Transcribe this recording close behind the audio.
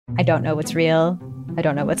I don't know what's real. I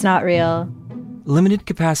don't know what's not real. Limited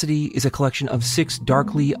Capacity is a collection of 6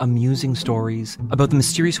 darkly amusing stories about the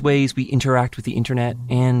mysterious ways we interact with the internet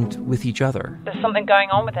and with each other. There's something going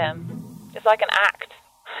on with him. It's like an act.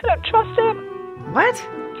 I don't trust him. What?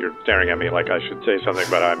 You're staring at me like I should say something,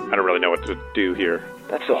 but I don't really know what to do here.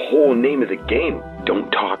 That's the whole name of the game. Don't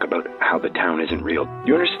talk about how the town isn't real.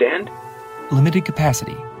 You understand? Limited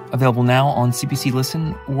Capacity. Available now on CBC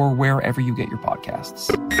Listen or wherever you get your podcasts.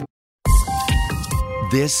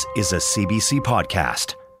 This is a CBC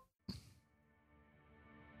podcast.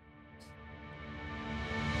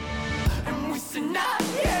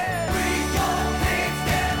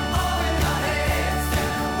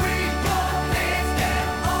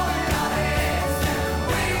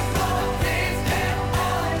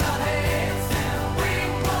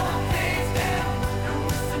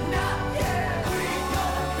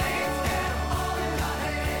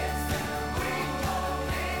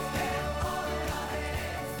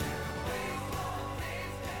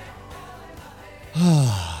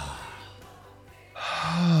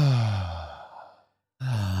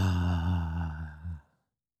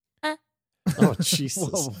 Oh, Jesus.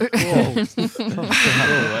 Whoa. What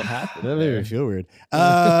happened? That made me feel weird.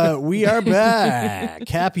 We are back.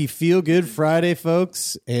 Happy Feel Good Friday,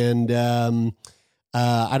 folks. And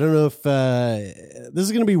I don't know if this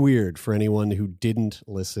is going to be weird for anyone who didn't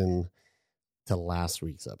listen to last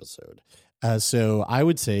week's episode. So I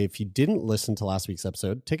would say if you didn't listen to last week's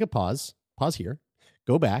episode, take a pause here,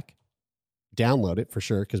 go back, download it for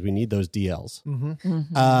sure, because we need those DLs. Mm-hmm.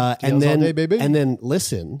 Mm-hmm. And then, all day, baby. And then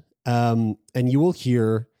listen. And you will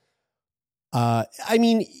hear,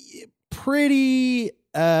 pretty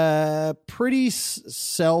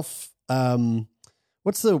self,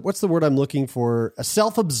 what's the word I'm looking for? A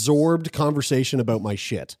self-absorbed conversation about my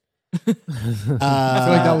shit. I feel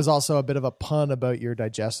like that was also a bit of a pun about your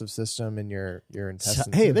digestive system and your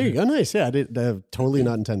intestines. Hey, there you go. Nice. Yeah, I did totally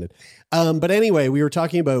not intended. But anyway, we were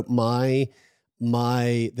talking about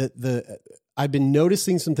I've been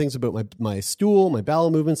noticing some things about my stool, my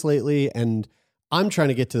bowel movements lately, and I'm trying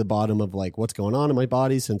to get to the bottom of like what's going on in my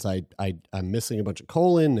body since I'm missing a bunch of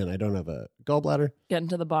colon and I don't have a gallbladder. Getting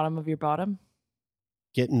to the bottom of your bottom?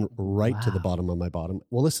 Getting right to the bottom of my bottom.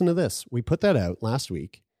 Well, listen to this. We put that out last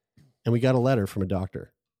week and we got a letter from a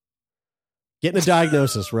doctor. Getting a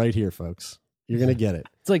diagnosis right here, folks. You're going to get it.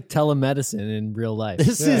 It's like telemedicine in real life.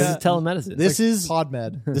 This is telemedicine. This is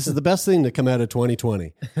PodMed. This is the best thing to come out of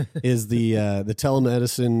 2020 is the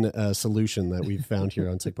telemedicine solution that we've found here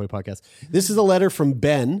on Sick Boy Podcast. This is a letter from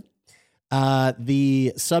Ben.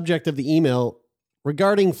 The subject of the email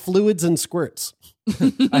regarding fluids and squirts.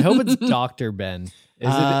 I hope it's Dr. Ben.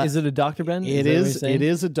 Is it a Dr. Ben? It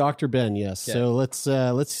is a Dr. Ben, yes. Okay.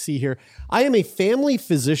 So let's see here. I am a family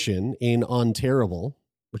physician in Ontario,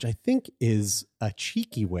 which I think is a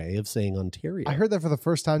cheeky way of saying Ontario. I heard that for the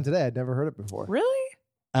first time today. I'd never heard it before. Really?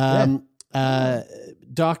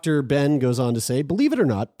 Dr. Ben goes on to say, believe it or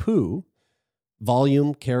not, poo,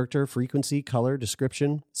 volume, character, frequency, color,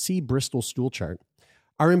 description, see Bristol stool chart,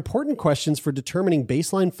 are important questions for determining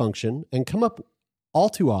baseline function and come up all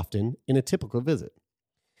too often in a typical visit.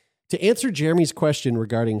 To answer Jeremie's question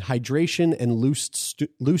regarding hydration and loose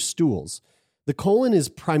stools, the colon is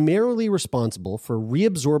primarily responsible for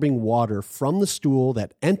reabsorbing water from the stool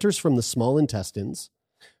that enters from the small intestines.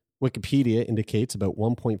 Wikipedia indicates about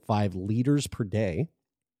 1.5 liters per day.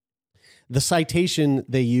 The citation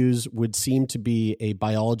they use would seem to be a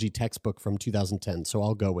biology textbook from 2010, so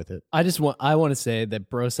I'll go with it. I want to say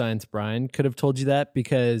that Bro Science Brian could have told you that,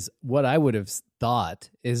 because what I would have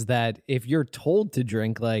thought is that if you're told to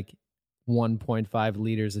drink like 1.5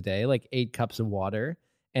 liters a day, like 8 cups of water,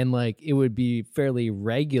 and like it would be fairly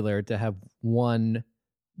regular to have one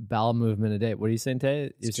bowel movement a day. What are you saying,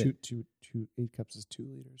 Tay? It's 8 cups is 2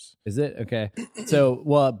 liters. Is it? Okay. So,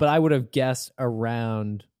 but I would have guessed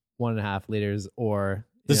around 1.5 liters, or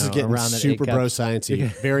this is getting super bro sciencey.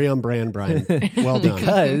 Very on brand, Brian. Well done.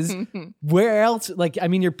 Because where else? Like, I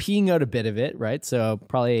mean, you're peeing out a bit of it, right? So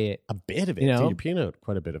probably a bit of it. Dude, you're peeing out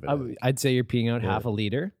quite a bit of it. I'd say you're peeing out half a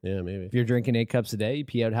liter. Yeah, maybe. If you're drinking 8 cups a day, you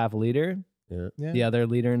pee out half a liter. Yeah. The other 1.5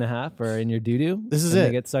 liters are in your doo-doo. This is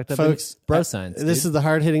it. Get sucked up, folks. Bro science. This is the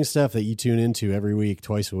hard-hitting stuff that you tune into every week,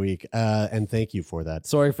 twice a week. And thank you for that.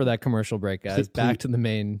 Sorry for that commercial break, guys. Back to the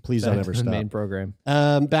main. Please don't ever stop. Main program.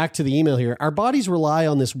 Back to the email here. Our bodies rely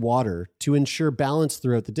on this water to ensure balance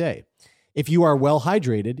throughout the day. If you are well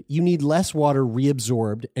hydrated, you need less water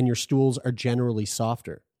reabsorbed, and your stools are generally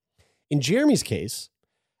softer. In Jeremie's case,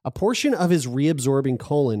 a portion of his reabsorbing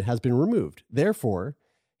colon has been removed. Therefore,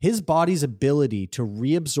 his body's ability to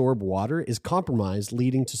reabsorb water is compromised,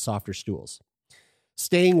 leading to softer stools.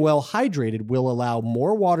 Staying well hydrated will allow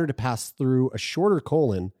more water to pass through a shorter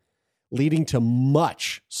colon, leading to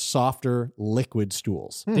much softer liquid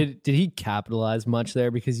stools. Did he capitalize much there?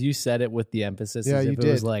 Because you said it with the emphasis as you if did.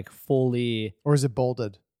 it was like fully Or is it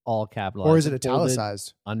bolded? all capitalized. Or is it Bolded,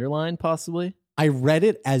 italicized? underlined, possibly? I read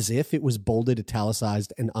it as if it was bolded,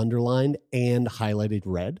 italicized, and underlined and highlighted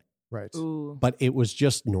red, Right. Ooh. but it was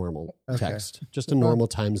just normal text, just a normal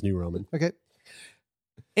Times New Roman. Okay.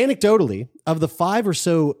 Anecdotally, of the 5 or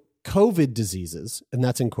so COVID diseases, and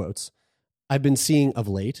that's in quotes, I've been seeing of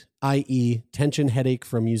late, i.e. tension headache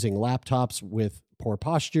from using laptops with poor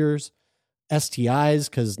postures, STIs,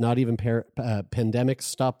 because not even pandemics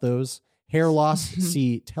stop those, hair loss,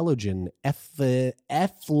 see telogen,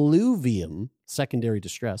 effluvium, secondary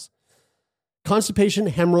distress, constipation,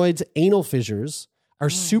 hemorrhoids, anal fissures are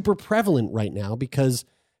super prevalent right now because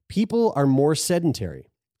people are more sedentary.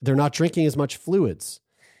 They're not drinking as much fluids.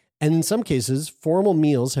 And in some cases, formal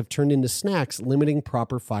meals have turned into snacks, limiting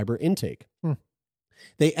proper fiber intake.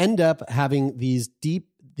 They end up having these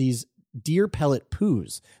deer pellet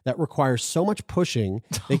poos that require so much pushing,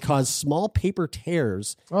 they cause small paper cut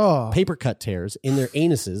tears in their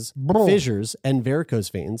anuses, fissures, and varicose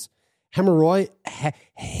veins,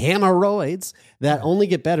 hemorrhoids that only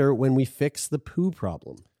get better when we fix the poo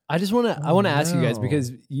problem. I want to ask you guys,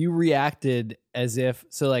 because you reacted as if,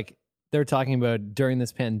 so like they're talking about during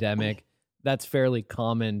this pandemic, that's fairly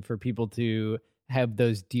common for people to have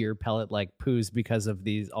those deer pellet like poos because of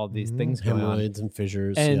all these things going on. Hemorrhoids and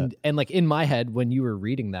fissures. And like in my head, when you were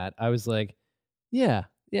reading that, I was like, yeah,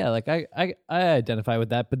 like I identify with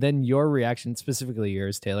that. But then your reaction, specifically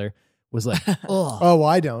yours, Taylor, was like, Oh,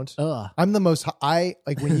 I don't. I'm the most. I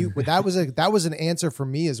like when you. That was an answer for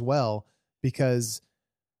me as well, because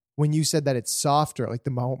when you said that it's softer, like the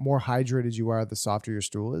more hydrated you are, the softer your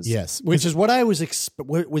stool is. Yes, which is what I was.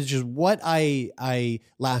 Which is what I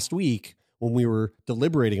last week when we were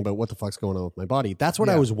deliberating about what the fuck's going on with my body. That's what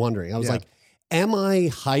I was wondering. I was like, am I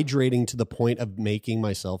hydrating to the point of making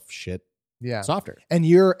myself shit? Yeah, softer, and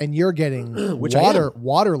you're getting Which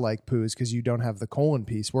water like poos because you don't have the colon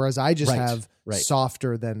piece, whereas I just have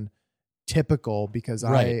softer than typical because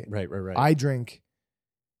I drink.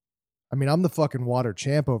 I mean, I'm the fucking water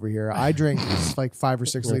champ over here. I drink like 5 or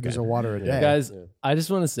 6 liters of water a day. Guys, I just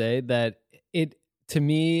want to say that to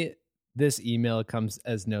me, this email comes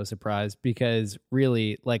as no surprise, because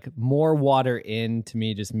really, like, more water in to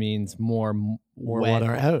me just means more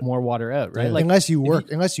water out. More water out, right? Yeah. Like, unless you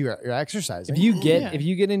work, unless you're exercising. If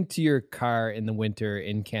you get into your car in the winter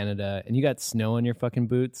in Canada and you got snow on your fucking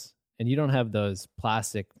boots and you don't have those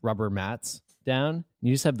plastic rubber mats down,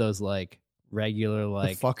 you just have those like regular, like,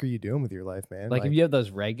 the fuck are you doing with your life, man? Like if you have those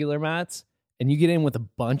regular mats and you get in with a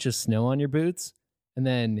bunch of snow on your boots, and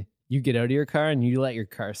then you get out of your car and you let your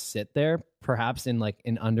car sit there, perhaps in like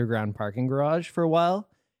an underground parking garage for a while,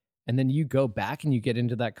 and then you go back and you get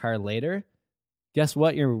into that car later, guess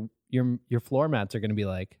what? Your floor mats are going to be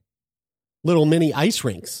like little mini ice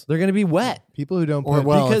rinks. They're going to be wet. People who don't Or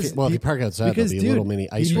put, if you park outside, there'll be little mini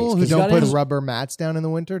ice people rinks. who don't put gotta- rubber mats down in the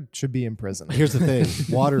winter should be in prison. Here's the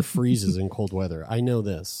thing: water freezes in cold weather. I know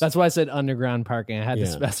this. That's why I said underground parking. I had to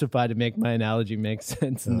Yeah. specify to make my analogy make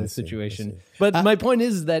sense in I this see, I situation. see. But my point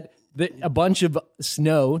is that a bunch of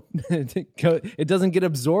snow, it doesn't get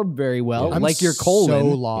absorbed very well, I'm like your colon. so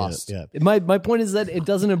lost. Yeah. My point is that it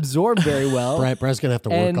doesn't absorb very well. Brad's gonna have to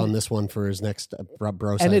work And- on this one for his next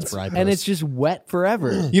bro and science it's bride and post. it's just wet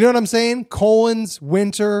forever. You know what I'm saying? Colons,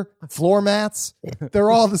 winter, floor mats, they're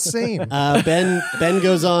all the same. Ben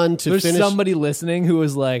goes on to There's finish. somebody listening who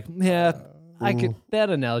was like, "Yeah, I could." That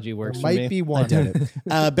analogy works for me. Might be one.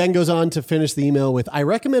 Ben goes on to finish the email with, I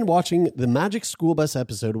recommend watching the Magic School Bus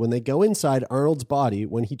episode when they go inside Arnold's body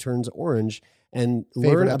when he turns orange and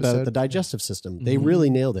learn about episode. the digestive system. They really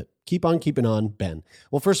nailed it. Keep on keeping on, Ben.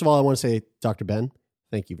 Well, first of all, I want to say, Dr. Ben,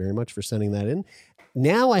 thank you very much for sending that in.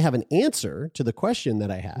 Now I have an answer to the question that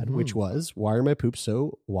I had, which was, why are my poops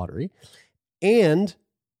so watery? And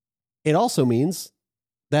it also means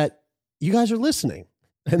that you guys are listening.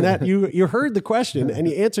 And that you heard the question and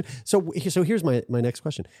you answered. So here's my next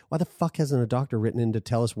question. Why the fuck hasn't a doctor written in to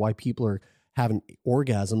tell us why people are having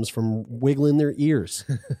orgasms from wiggling their ears?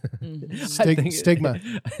 Stigma.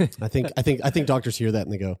 I think doctors hear that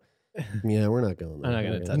and they go, yeah, we're not going there. I'm not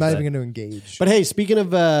gonna touch I'm not even going to engage. But hey, speaking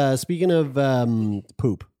of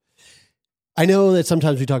poop, I know that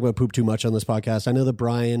sometimes we talk about poop too much on this podcast. I know that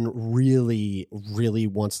Brian really, really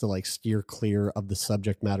wants to like steer clear of the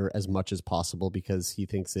subject matter as much as possible because he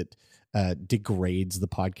thinks it degrades the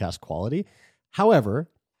podcast quality. However,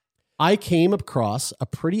 I came across a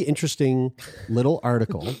pretty interesting little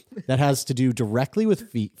article that has to do directly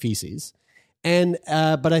with feces. And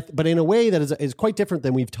but in a way that is quite different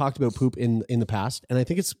than we've talked about poop in the past, and I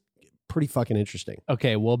think it's pretty fucking interesting.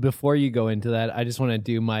 Okay, well, before you go into that, I just want to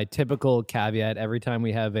do my typical caveat every time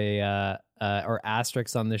we have a or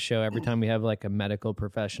asterisk on this show. Every time we have like a medical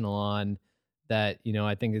professional on, that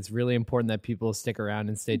I think it's really important that people stick around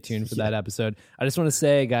and stay tuned for that episode. I just want to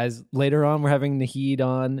say, guys, later on we're having Naheed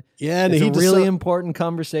on. Yeah, it's a really important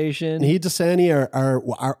conversation. Naheed Dosani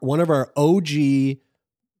are one of our OG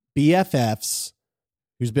BFFs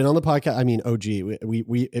who's been on the podcast. I mean, OG.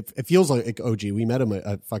 It feels like OG. We met him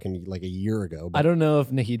a fucking like a year ago. I don't know if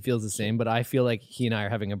Naheed feels the same, but I feel like he and I are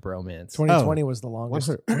having a bromance. 2020 was the longest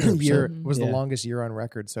year. Was the longest year on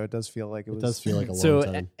record, so it does feel like it was. It does feel like a long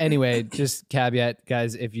time. Anyway, just caveat,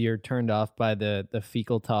 guys, if you're turned off by the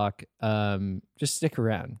fecal talk, just stick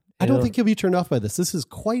around. I don't think you'll be turned off by this. This is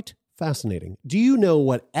quite fascinating. Do you know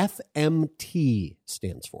what FMT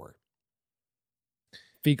stands for?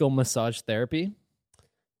 Fecal massage therapy.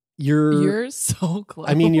 You're so close.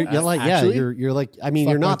 I mean, you're like, Actually? You're like, I mean,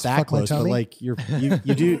 you're not that close, but like you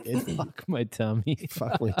do. Fuck my tummy.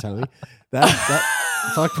 Fuck my tummy. That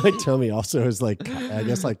fuck my tummy also is like, I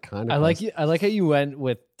guess like kind of. I like how you went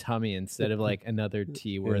with tummy instead of like another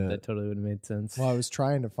T word. That totally would have made sense. Well, I was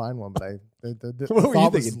trying to find one, but the what were you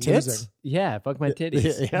thought thinking? was Tits? losing. Yeah, fuck my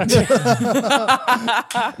titties.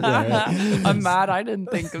 I'm mad I didn't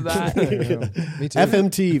think of that. Me too.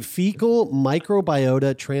 FMT, fecal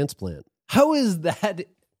microbiota transplant. How is that?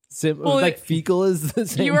 Like fecal is the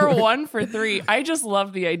same. You are word? 1 for 3. I just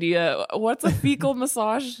love the idea. What's a fecal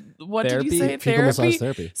massage? What Therapy? did you say? Fecal massage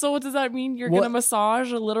therapy. So what does that mean? You're going to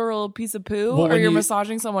massage a literal piece of poo, Well, or when you're you-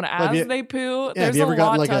 massaging someone as they poo? Yeah, have There's you a ever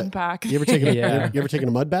gotten lot like to unpack. You ever taken Yeah. you ever taken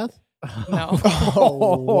a mud bath? No.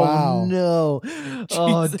 Oh wow! No.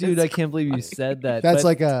 Oh, Jesus dude, I can't believe you said that. That's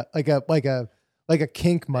But, like a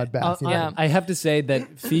kink mud bath. yeah. I have to say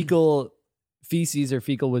that feces or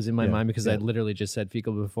fecal was in my mind because I literally just said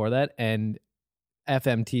fecal before that, and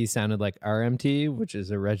FMT sounded like RMT, which is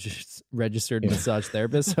a registered massage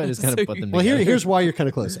therapist. So I just kind of put them Well, together. here's why you're kind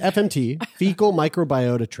of close. FMT, fecal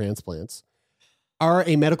microbiota transplants, are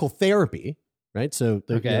a medical therapy, right? So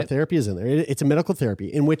the therapy is in there. It's a medical therapy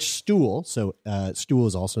in which stool. So stool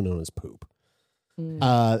is also known as poop.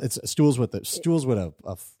 It's stools with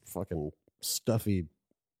a fucking stuffy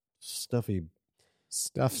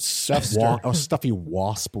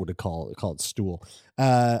wasp would call it stool.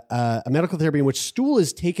 A medical therapy in which stool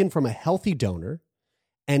is taken from a healthy donor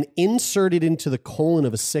and inserted into the colon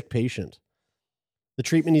of a sick patient. The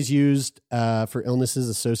treatment is used for illnesses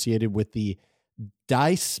associated with the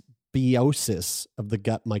dysbiosis of the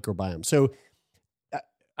gut microbiome. So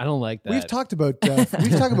I don't like that. We've talked about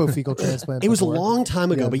fecal transplant. it was a before. long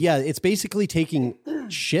time ago, but yeah, it's basically taking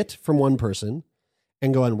shit from one person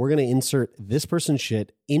and going, we're going to insert this person's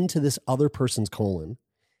shit into this other person's colon,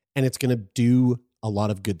 and it's going to do a lot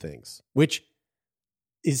of good things, which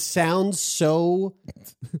sounds so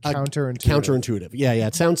counterintuitive. Yeah.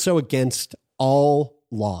 It sounds so against all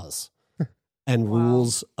laws and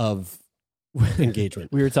rules of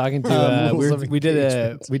engagement. We were talking to we did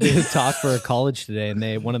a talk for a college today,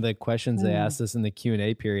 and one of the questions they asked us in the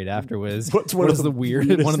Q&A period after was what was the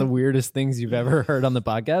one of the weirdest things you've ever heard on the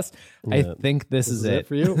podcast? Yeah. I think this is it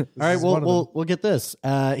for you. All right, we'll get this.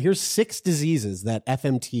 Here's 6 diseases that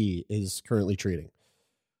FMT is currently treating.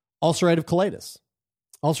 Ulcerative colitis.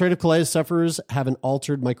 Ulcerative colitis sufferers have an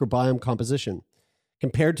altered microbiome composition.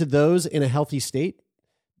 Compared to those in a healthy state,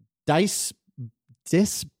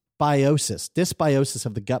 dysbiosis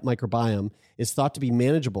of the gut microbiome is thought to be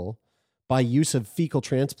manageable by use of fecal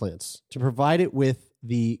transplants. To provide it with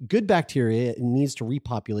the good bacteria, it needs to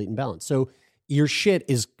repopulate and balance. So your shit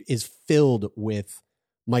is filled with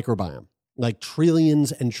microbiome, like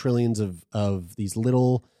trillions and trillions of these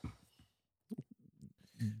little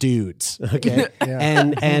dudes. Okay. Yeah.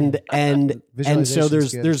 And so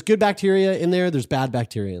there's good bacteria in there, there's bad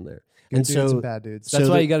bacteria in there. Good dudes and bad dudes. That's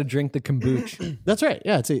why you got to drink the kombucha. That's right.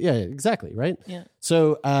 Yeah, exactly, right? Yeah.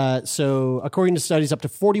 So according to studies, up to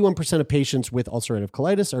 41% of patients with ulcerative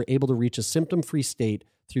colitis are able to reach a symptom-free state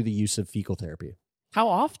through the use of fecal therapy. How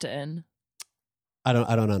often? I don't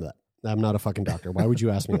know that. I'm not a fucking doctor. Why would you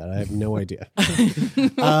ask me that? I have no idea.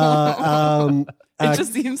 It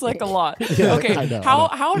just seems like a lot. Yeah, okay, I know.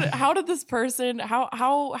 How did this person?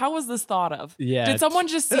 How was this thought of? Yeah. Did someone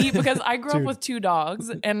just see? Because I grew up with 2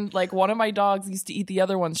 dogs, and like one of my dogs used to eat the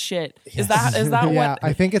other one's shit. Is that yeah, what?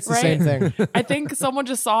 I think it's the right? same thing. I think someone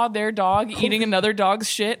just saw their dog eating another dog's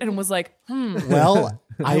shit and was like, Well,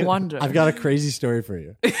 I wonder. I've got a crazy story for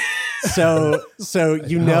you. So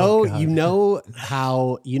you know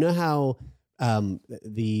how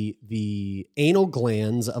the anal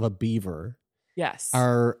glands of a beaver Yes.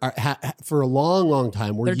 For a long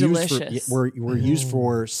time They're delicious. We're used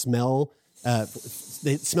for smell.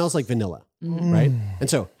 It smells like vanilla, right? And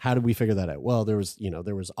so, how did we figure that out? Well, there was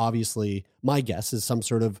obviously, my guess is some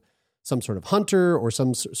sort of hunter or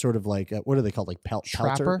some sort of like what are they called, like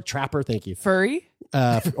trapper. Thank you. Furry.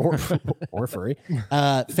 Or furry.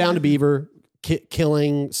 Found a beaver,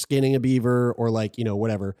 killing, skinning a beaver, or like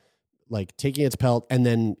whatever, like taking its pelt and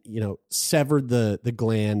then severed the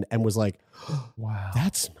gland and was like, wow,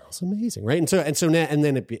 that smells amazing, right? And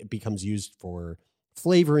then it becomes used for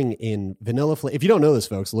flavoring in vanilla flavor. If you don't know this,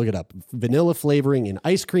 folks, look it up. Vanilla flavoring in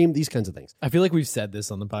ice cream, these kinds of things. I feel like we've said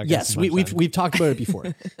this on the podcast. Yes, we've talked about it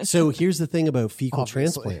before. So here's the thing about fecal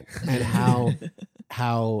transplant and how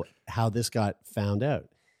this got found out.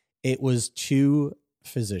 It was two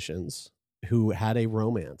physicians who had a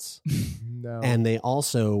romance. No. And they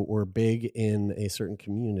also were big in a certain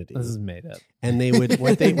community. This is made up. And they would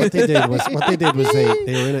what they did was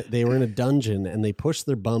they were in a dungeon and they pushed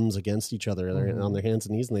their bums against each other on their hands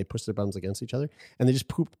and knees, and they pushed their bums against each other and they just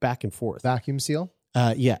pooped back and forth. Vacuum seal?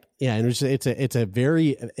 Yeah, and it's a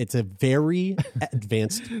very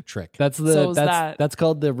advanced trick. That's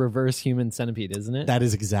called the reverse human centipede, isn't it? That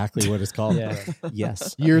is exactly what it's called. Yeah.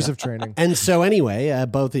 Yes, years of training. And so anyway,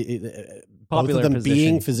 both of them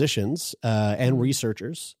being physicians and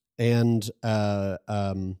researchers and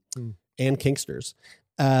kinksters,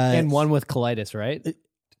 and one with colitis, right?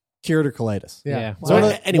 Cured her colitis. Yeah. So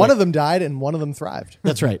anyway, one of them died and one of them thrived.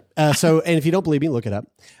 That's right. And if you don't believe me, look it up.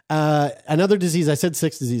 Another disease, I said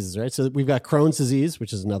 6 diseases, right? So we've got Crohn's disease,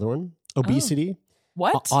 which is another one. Obesity.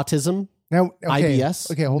 What? Autism. Now,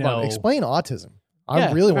 IBS. Okay, hold on. Explain autism.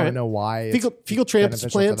 I really want to know why. Fecal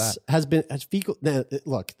transplants has fecal.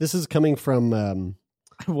 Look, this is coming from.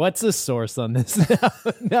 What's the source on this?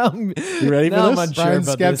 Now, you ready for this? Brian's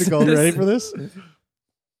skeptical. You ready for this?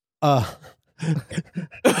 Oh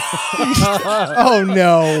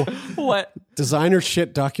no. What?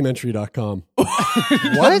 Designershitdocumentary.com.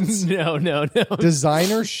 What? No.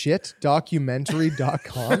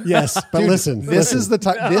 Designershitdocumentary.com? Yes, but dude, listen. This is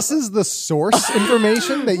the source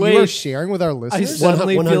information that you are sharing with our I listeners?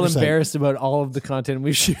 suddenly 100%. feel embarrassed about all of the content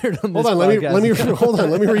we've shared on this podcast. Let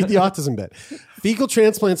me read the autism bit. Fecal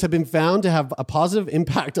transplants have been found to have a positive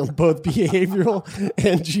impact on both behavioral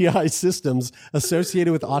and GI systems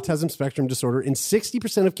associated with autism spectrum disorder in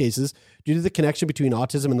 60% of cases due to the connection between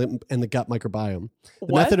autism and the gut microbiome.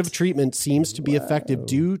 The method of treatment seems to be effective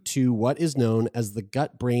due to what is known as the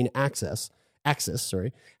gut-brain axis.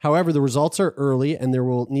 However, the results are early and there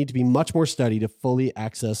will need to be much more study to fully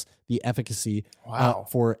access the efficacy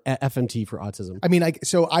for FMT for autism. I mean,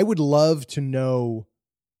 so I would love to know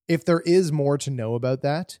if there is more to know about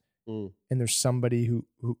that, and there's somebody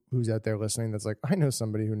who's out there listening that's like, I know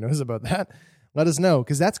somebody who knows about that. Let us know,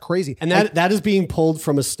 because that's crazy. And that is being pulled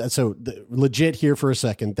from legit here for a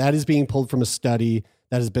second. That is being pulled from a study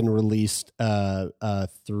that has been released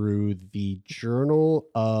through the Journal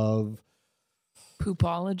of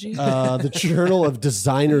Poopology. The Journal of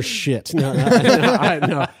Designer Shit. No, I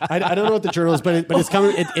don't know what the journal is, but it's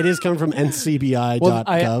coming. It is coming from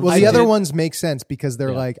ncbi.gov. Well, the other ones make sense because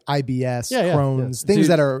they're like IBS, Crohn's, things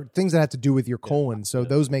that have to do with your colon. So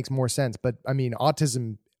those makes more sense. But I mean,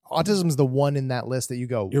 autism's the one in that list that you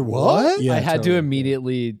go, you're what? Yeah, I had to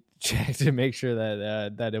immediately check to make sure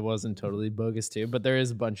that it wasn't totally bogus too. But there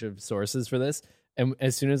is a bunch of sources for this, and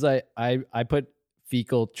as soon as I put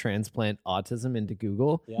fecal transplant autism into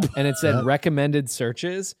Google, and it said recommended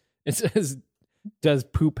searches. It says, "Does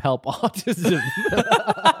poop help autism?"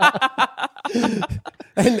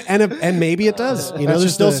 and maybe it does.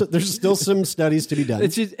 There's still some studies to be done.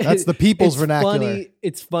 That's the people's vernacular.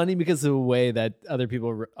 It's funny because of the way that other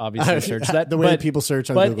people obviously search that. The way people search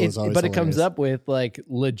on Google is always it comes up with like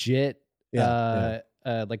legit. Like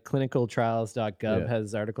clinicaltrials.gov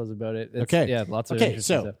has articles about it. Lots of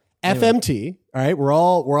interesting stuff. FMT, all right, we're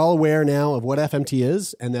all aware now of what FMT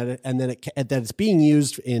is, and that it's being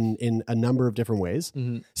used in a number of different ways.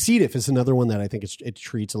 Mm-hmm. C. diff is another one that I think it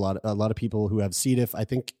treats a lot of people who have C. diff. I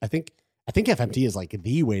think FMT is like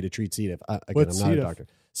the way to treat C. diff. Again, I'm not a doctor.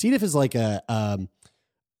 C. diff is like a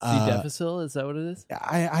C. difficile. Is that what it is?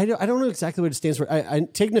 I don't know exactly what it stands for.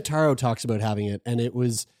 Tig Notaro talks about having it, and it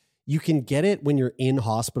was you can get it when you're in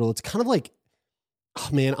hospital. It's kind of like. Oh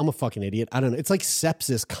man, I'm a fucking idiot. I don't know. It's like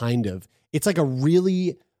sepsis, kind of. It's like a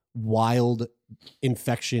really wild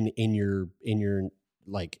infection in your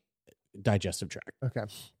like digestive tract. Okay,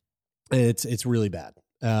 and it's really bad.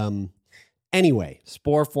 Anyway,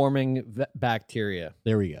 spore forming bacteria.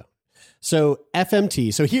 There we go. So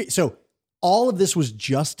FMT. So all of this was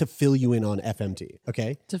just to fill you in on FMT,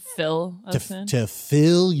 okay? To fill us in? To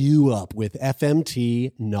fill you up with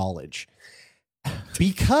FMT knowledge.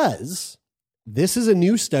 Because this is a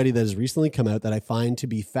new study that has recently come out that I find to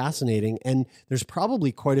be fascinating, and there's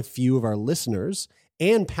probably quite a few of our listeners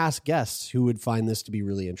and past guests who would find this to be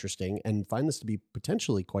really interesting and find this to be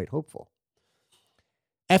potentially quite hopeful.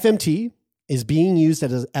 FMT is being used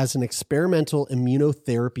as an experimental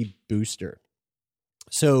immunotherapy booster.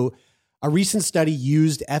 So a recent study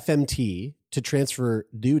used FMT to transfer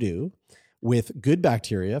doo-doo with good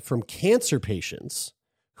bacteria from cancer patients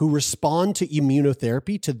who respond to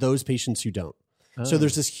immunotherapy to those patients who don't. Oh. So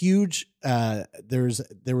there's this huge, there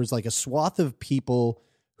was like a swath of people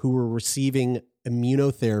who were receiving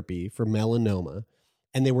immunotherapy for melanoma,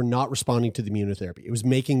 and they were not responding to the immunotherapy. It was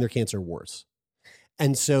making their cancer worse.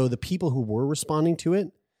 And so the people who were responding to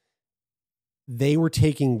it, they were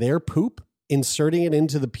taking their poop, inserting it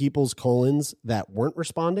into the people's colons that weren't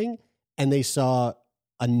responding, and they saw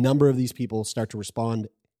a number of these people start to respond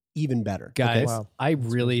even better. Guys, okay? Wow. I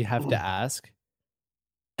really have to ask.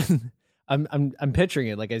 I'm picturing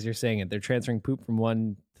it like as you're saying it. They're transferring poop from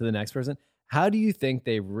one to the next person. How do you think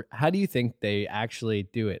they actually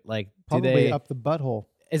do it? Like, probably up the butthole.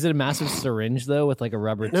 Is it a massive syringe though, with like a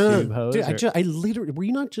rubber tube hose? Dude, I literally, were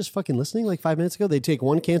you not just fucking listening like 5 minutes ago? They take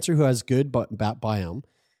one cancer who has good biome,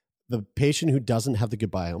 the patient who doesn't have the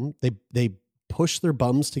good biome. They push their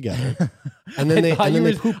bums together, and then they poop back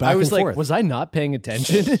and forth. I was like, was I not paying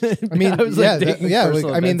attention? I mean, I was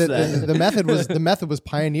the method was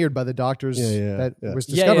pioneered by the doctors that was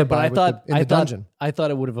discovered by in the dungeon. I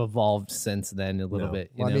thought it would have evolved since then a little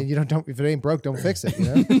bit. I mean, don't if it ain't broke, don't fix it.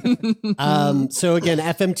 You know? So again,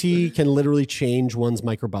 FMT can literally change one's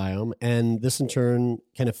microbiome, and this in turn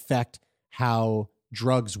can affect how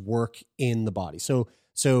drugs work in the body. So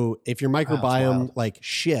if your microbiome like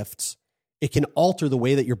shifts, it can alter the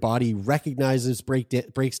way that your body recognizes,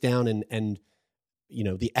 breaks down, and you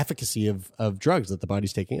know the efficacy of drugs that the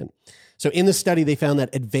body's taking in. So in the study, they found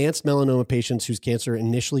that advanced melanoma patients whose cancer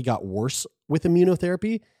initially got worse with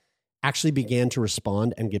immunotherapy actually began to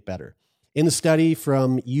respond and get better. In the study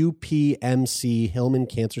from UPMC Hillman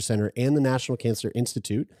Cancer Center and the National Cancer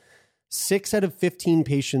Institute, 6 out of 15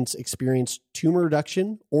 patients experienced tumor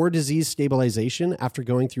reduction or disease stabilization after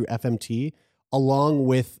going through FMT, along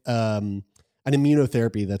with an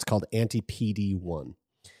immunotherapy that's called anti-PD-1.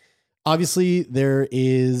 Obviously, there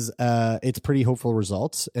is it's pretty hopeful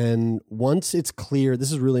results. And once it's clear,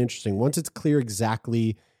 this is really interesting. Once it's clear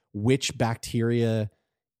exactly which bacteria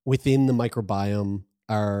within the microbiome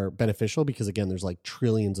are beneficial, because again, there's like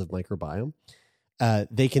trillions of microbiome,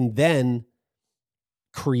 they can then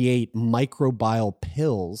create microbial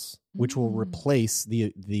pills, which will replace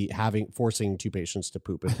the forcing two patients to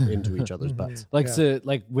poop into each other's butts. So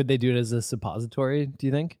would they do it as a suppository, do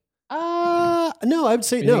you think? No, I would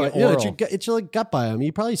say no. It's your like gut biome.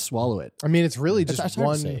 You probably swallow it. I mean, it's really just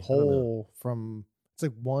one whole from. It's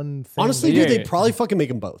like one thing. Honestly, dude, they'd probably fucking make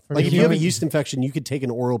them both. Like if you have a yeast infection, you could take an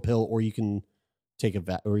oral pill, or you can take a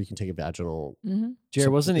vaginal. Mm-hmm.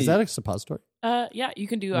 Jared, is that a suppository? Yeah, you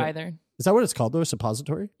can do either. Is that what it's called though? A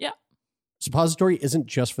suppository? Yeah. Suppository isn't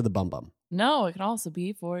just for the bum. No, it can also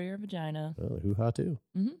be for your vagina. Oh, hoo-ha too.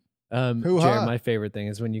 Mm-hmm. Jared, my favorite thing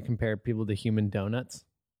is when you compare people to human donuts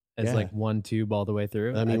as like one tube all the way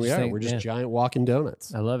through. I mean, we're just giant walking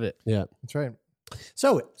donuts. I love it. Yeah, that's right.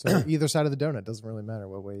 So either side of the donut doesn't really matter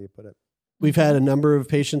what way you put it. We've had a number of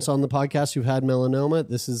patients on the podcast who've had melanoma.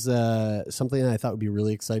 This is something that I thought would be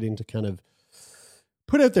really exciting to kind of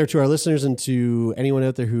put out there to our listeners and to anyone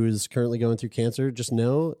out there who is currently going through cancer. Just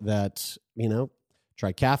know that,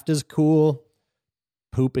 Trikafta's cool.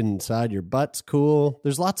 Poop inside your butt's cool.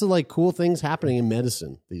 There's lots of like cool things happening in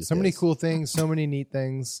medicine these days. So many cool things, so many neat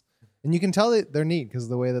things. And you can tell that they're neat because of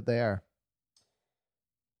the way that they are.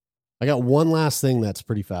 I got one last thing that's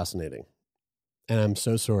pretty fascinating. And I'm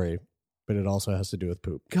so sorry, but it also has to do with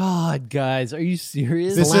poop. God, guys, are you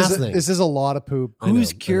serious? This is a lot of poop.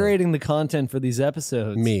 Who's curating the content for these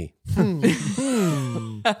episodes? Me.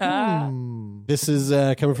 This is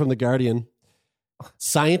coming from The Guardian.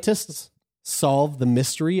 Scientists solve the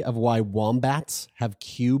mystery of why wombats have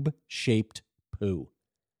cube-shaped poo.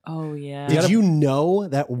 Oh, yeah. Did you know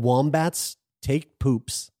that wombats take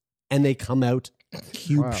poops and they come out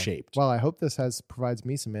cube-shaped? Well, I hope this provides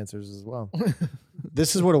me some answers as well.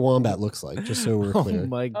 This is what a wombat looks like, just so we're clear. Oh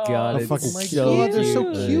my God. It's fucking cute. They're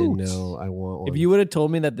so cute. I know, I want one. If you would have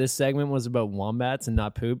told me that this segment was about wombats and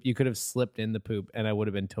not poop, you could have slipped in the poop and I would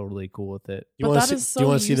have been totally cool with it. Do you want to see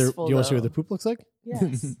what their poop looks like?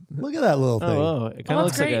 Yes. Look at that little thing. Oh, it kind of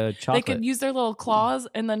looks like a chocolate. They could use their little claws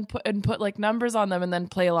and then put like numbers on them and then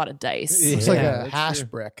play a lot of dice. Looks like a hash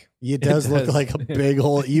brick. It does look like a big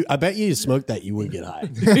hole. I bet you smoked that, you would get high.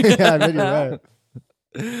 Yeah, I bet you're right.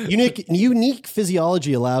 Unique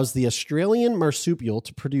physiology allows the Australian marsupial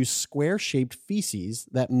to produce square-shaped feces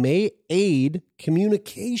that may aid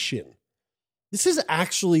communication. This is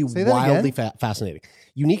actually wildly fascinating.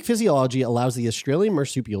 Unique physiology allows the Australian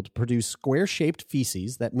marsupial to produce square-shaped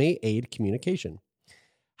feces that may aid communication.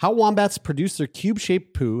 How wombats produce their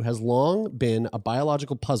cube-shaped poo has long been a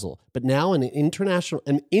biological puzzle, but now an international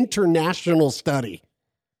study.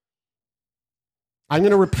 I'm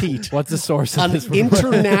going to repeat. What's the source of this? An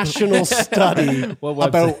international study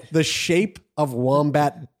about the shape of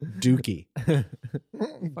wombat dookie.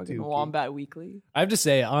 Fucking Wombat Weekly. I have to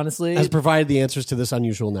say, honestly, has provided the answers to this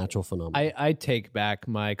unusual natural phenomenon. I take back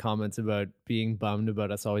my comments about being bummed about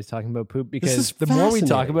us always talking about poop, because the more we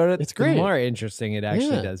talk about it, it's great. The more interesting it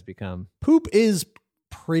actually does become. Poop is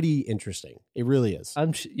pretty interesting. It really is.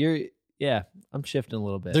 I'm shifting a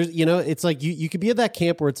little bit. There's, it's like you could be at that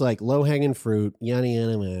camp where it's like low hanging fruit, yada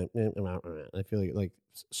yada. I feel like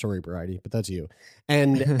sorry, variety, but that's you.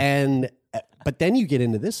 And but then you get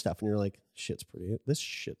into this stuff, and you're like, this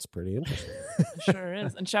shit's pretty interesting. Sure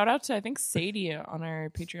is. And shout out to, I think, Sadie on our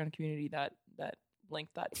Patreon community that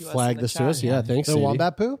linked that to us. Flagged this to us. Yeah, thanks. The Sadie.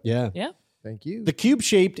 wombat poo. Yeah. Thank you. The cube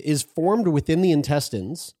shaped is formed within the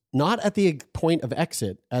intestines, not at the point of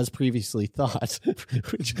exit as previously thought,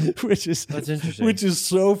 which is that's interesting. Which is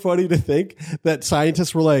so funny to think that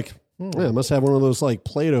scientists were like, yeah, it must have one of those like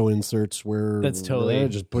Play-Doh inserts where that's totally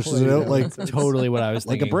just pushes it out like totally what I was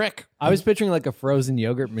thinking. Like a brick. I was picturing like a frozen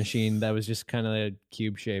yogurt machine that was just kind of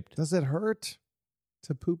cube shaped. Does it hurt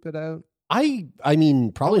to poop it out? I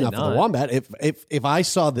mean, probably not for the wombat. If I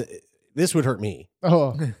saw this would hurt me.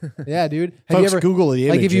 Oh, yeah, dude. Have you ever Google the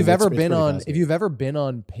image? Like if you've ever been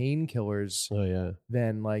on painkillers, oh yeah,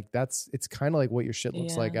 then like it's kind of like what your shit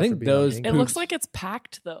looks like. I think after those. It looks like it's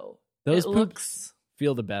packed though. Those poops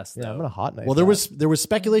feel the best. Yeah, though. I'm gonna hot knife. Well, there was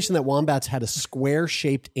speculation that wombats had a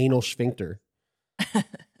square-shaped anal sphincter,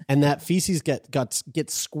 and that feces get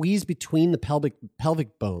squeezed between the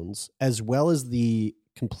pelvic bones, as well as the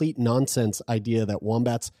complete nonsense idea that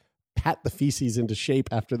wombats pat the feces into shape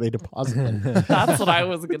after they deposit them. That's what I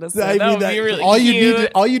was gonna say. That would be really all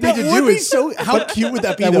cute. all you need to do is how cute would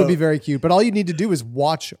that be? That would be very cute. But all you need to do is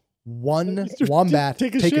watch one wombat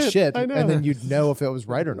take a shit, and then you'd know if it was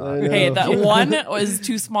right or not. Hey, that one was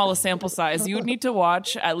too small a sample size. You would need to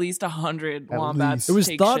watch at least 100 wombats. It was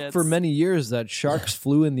take thought shits. for many years that sharks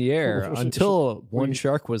flew in the air until one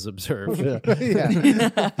shark was observed.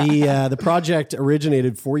 The project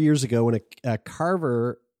originated 4 years ago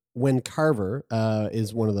when Carver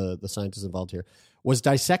is one of the scientists involved here, was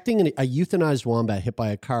dissecting a euthanized wombat hit by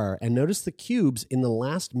a car and noticed the cubes in the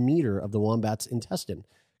last meter of the wombat's intestine.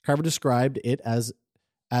 Carver described it as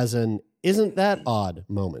an "isn't that odd"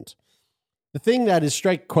 moment. The thing that is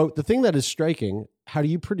striking, how do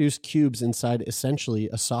you produce cubes inside essentially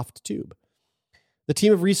a soft tube? The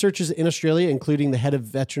team of researchers in Australia, including the head of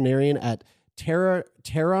veterinarian at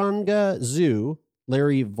Taronga Zoo,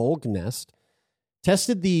 Larry Volgnest,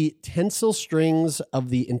 tested the tensile strings of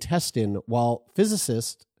the intestine while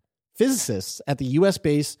physicists at the U.S.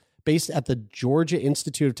 based at the Georgia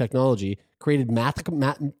Institute of Technology created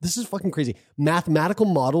this is fucking crazy, mathematical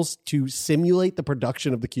models to simulate the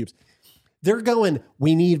production of the cubes. They're going,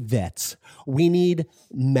 we need vets, we need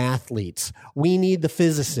mathletes, we need the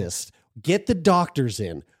physicists, get the doctors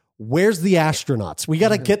in. Where's the astronauts? We got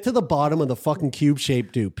to get to the bottom of the fucking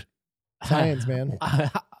cube-shaped dupe. Science, man.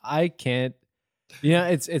 I can't.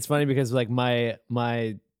 It's funny because like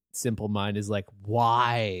my simple mind is like,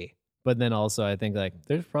 why? But then also I think like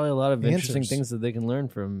there's probably a lot of interesting things that they can learn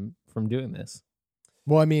from doing this.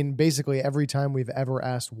 Well, I mean, basically every time we've ever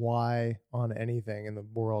asked why on anything in the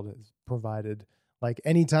world has provided, like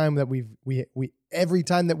any time that every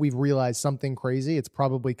time that we've realized something crazy, it's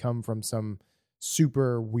probably come from some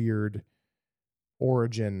super weird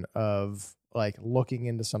origin of like looking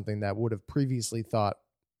into something that would have previously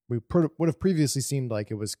seemed like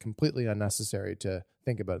it was completely unnecessary to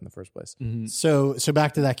think about in the first place. Mm-hmm. So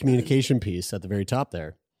back to that communication piece at the very top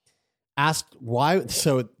there. Asked why.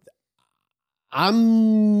 So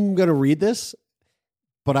I'm going to read this,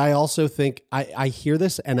 but I also think I hear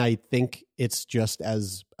this and I think it's just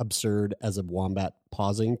as absurd as a wombat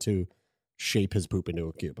pausing to shape his poop into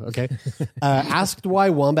a cube. Okay. Asked why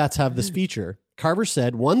wombats have this feature, Carver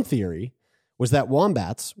said one theory was that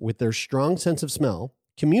wombats, with their strong sense of smell,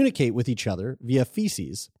 communicate with each other via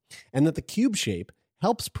feces, and that the cube shape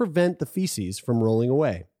helps prevent the feces from rolling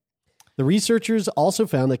away. The researchers also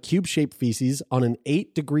found that cube-shaped feces on an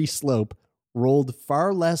 8-degree slope rolled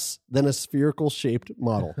far less than a spherical-shaped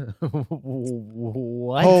model.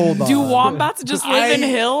 What? Hold on. Do wombats just live in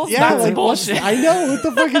hills? That's like, bullshit. I know. What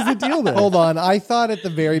the fuck is the deal there? Hold on. I thought at the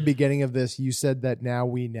very beginning of this, you said that now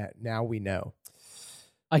we know.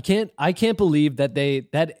 I can't believe that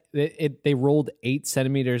they rolled 8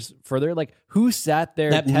 centimeters further. Like, who sat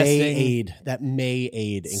there That testing may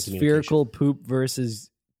aid in spherical poop versus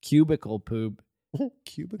cubical poop,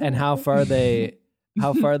 cubicle? and how far they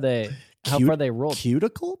rolled.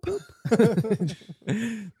 Cuticle poop?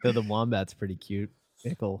 Though the wombat's pretty cute.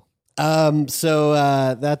 Ickle. That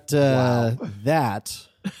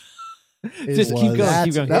Just keep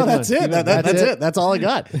going. No, that's it. That's it. That's all I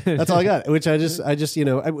got. That's all I got. Which I just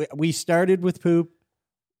we started with poop,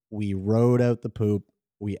 we rode out the poop,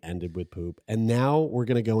 we ended with poop, and now we're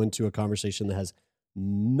going to go into a conversation that has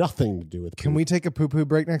nothing to do with poop. Can we take a poo-poo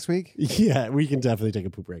break next week? Yeah, we can definitely take a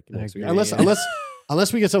poop break next week.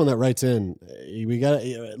 Unless we get someone that writes in. We got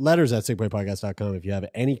letters at sickboypodcast.com if you have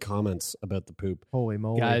any comments about the poop. Holy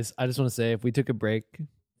moly. Guys, I just want to say, if we took a break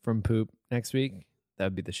from poop next week, that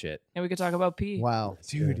would be the shit. And we could talk about pee. Wow.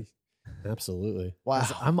 Dude. Yeah, absolutely. Wow.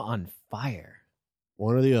 I'm on fire.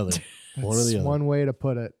 One or the other. That's one way to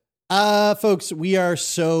put it. Folks, we are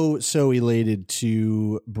so elated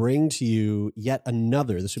to bring to you yet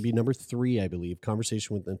another, this would be number 3, I believe,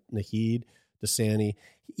 conversation with Naheed Dosani.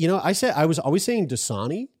 You know, I was always saying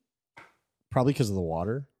Dosani, probably because of the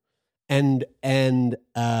water. And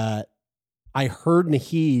I heard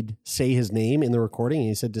Naheed say his name in the recording, and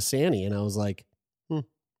he said Dosani, and I was like,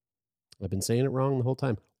 I've been saying it wrong the whole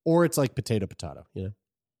time. Or it's like potato, you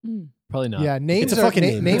know? Probably not. Yeah, names it's a are fucking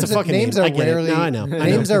name. names. It's a fucking names name. are I get it. rarely. No, I know.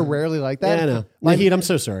 Names are rarely like that. Yeah, I know. Naheed, I'm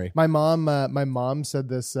so sorry. My mom said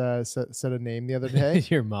this. Said a name the other day.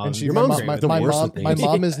 Your mom. And Your mom's the worst with my names.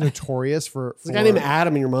 mom is notorious for. There's a guy named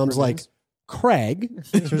Adam, and your mom's like Craig.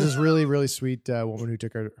 There's this really sweet woman who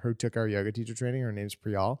took our yoga teacher training. Her name's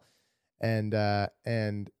Priyal, and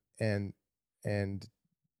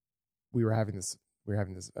we were having this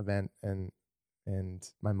event, and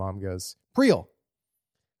my mom goes, Priyal.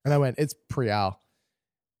 And I went, it's Priyal.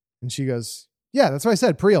 And she goes, yeah, that's what I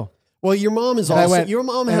said, Priyal. Well, your mom is And I also went- your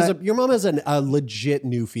mom has a legit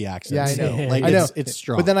Newfie accent. Yeah, I know. So, like I know. it's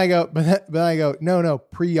strong. But then I go, no,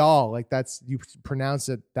 Priyal. Like that's, you pronounce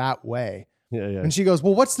it that way. yeah. And she goes,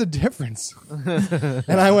 well, what's the difference? And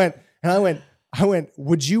I went,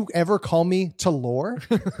 would you ever call me Talor?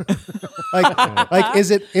 like, is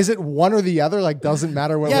it one or the other? Like, doesn't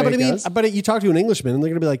matter what way but it goes? but you talk to an Englishman, and they're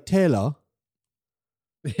gonna be like Taylor.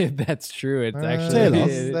 That's true. It's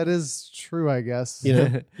actually that is true, I guess. You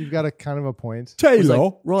know? You've got a kind of a point.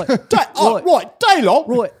 Taylor, right. right, Taylor.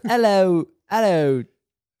 Right. Hello,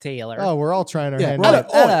 Taylor. Oh, we're all trying our Yeah, hand. right.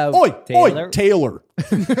 Hello, Oi, Taylor. Taylor.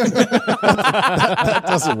 that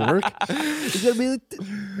doesn't work. It's gonna be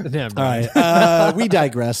All right, we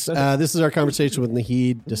digress. This is our conversation with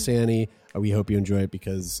Naheed Dosani. We hope you enjoy it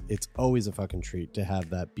because it's always a fucking treat to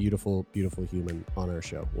have that beautiful, beautiful human on our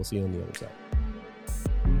show. We'll see you on the other side.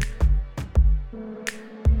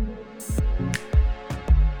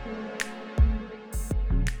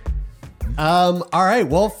 All right,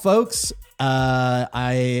 well, folks, it's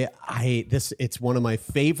one of my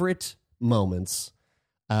favorite moments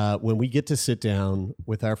when we get to sit down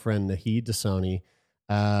with our friend Naheed Dosani.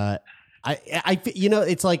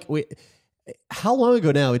 It's like how long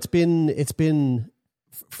ago now? It's been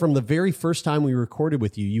from the very first time we recorded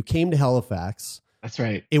with you. You came to Halifax. That's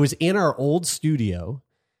right. It was in our old studio.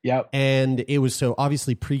 Yep. And it was so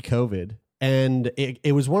obviously pre-COVID, and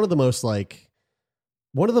it was one of the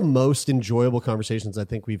most enjoyable conversations I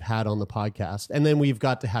think we've had on the podcast. And then we've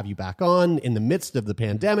got to have you back on in the midst of the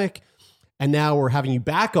pandemic, and now we're having you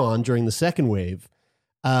back on during the second wave.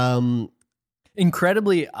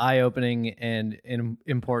 Incredibly eye-opening and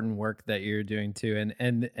important work that you're doing too.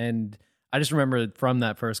 And I just remember from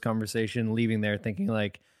that first conversation leaving there thinking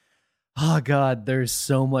like, oh God, there's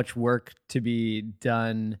so much work to be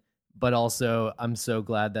done. But also, I'm so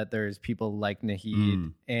glad that there's people like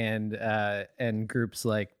Naheed and groups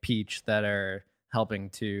like Peach that are helping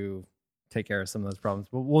to take care of some of those problems.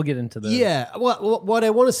 But we'll get into the Well, what I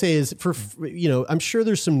want to say is, I'm sure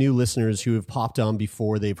there's some new listeners who have popped on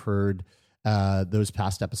before they've heard those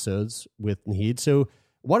past episodes with Naheed. So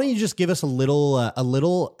Why don't you just give us a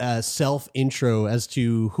little self intro as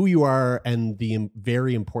to who you are and the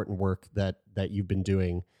very important work that you've been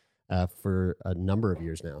doing for a number of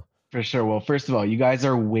years now. For sure. Well, first of all, you guys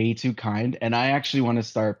are way too kind, and I actually want to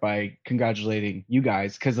start by congratulating you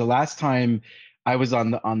guys, because the last time I was on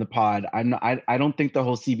the pod, I don't think the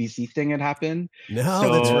whole CBC thing had happened. No,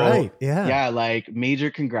 so, that's right. Yeah, like major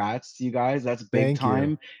congrats to you guys. That's big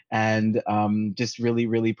time. And just really,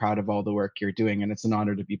 really proud of all the work you're doing. And it's an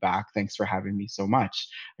honor to be back. Thanks for having me so much.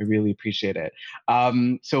 I really appreciate it.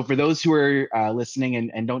 So for those who are listening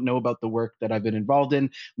and don't know about the work that I've been involved in,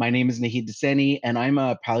 my name is Naheed Dosani, and I'm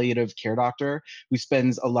a palliative care doctor who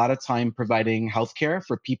spends a lot of time providing healthcare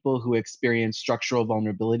for people who experience structural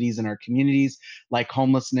vulnerabilities in our communities, like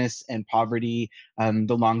homelessness and poverty,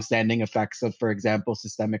 the longstanding effects of, for example,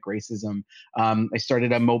 systemic racism. I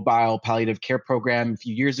started a mobile palliative care program a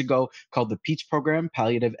few years ago called the PEACH program,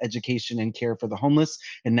 Palliative Education and Care for the Homeless,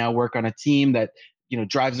 and now work on a team that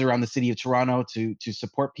drives around the city of Toronto to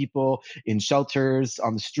support people in shelters,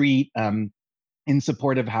 on the street, in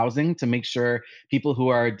supportive housing, to make sure people who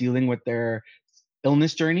are dealing with their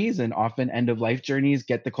illness journeys and often end of life journeys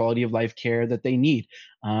get the quality of life care that they need.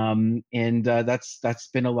 And that's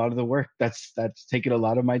been a lot of the work. That's taken a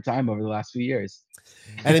lot of my time over the last few years.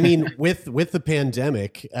 And I mean, with the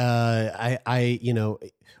pandemic,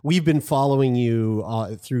 we've been following you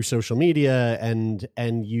through social media, and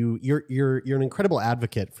you're an incredible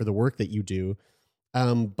advocate for the work that you do.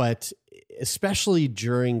 But especially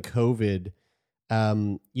during COVID,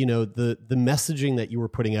 the messaging that you were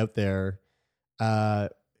putting out there,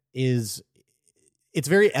 it's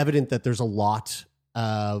very evident that there's a lot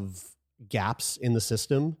of gaps in the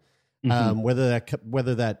system, whether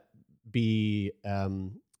that be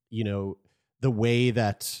the way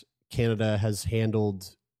that Canada has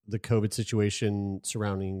handled the COVID situation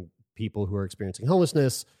surrounding people who are experiencing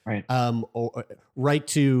homelessness, right? Or right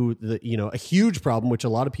to the a huge problem which a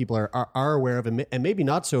lot of people are aware of and maybe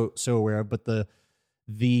not so aware of, but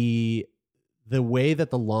the way that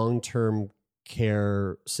the long-term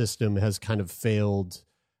care system has kind of failed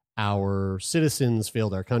our citizens,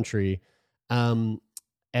 failed our country.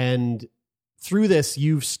 And through this,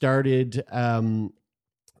 you've started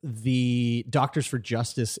the Doctors for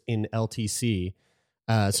Justice in LTC.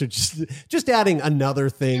 So just adding another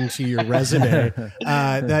thing to your resume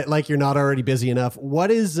that, like, you're not already busy enough.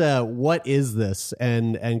 What is this?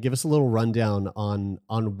 And give us a little rundown on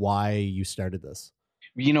why you started this.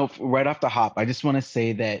 Right off the hop, I just want to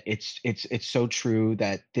say that it's so true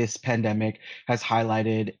that this pandemic has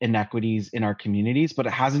highlighted inequities in our communities, but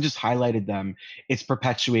it hasn't just highlighted them, it's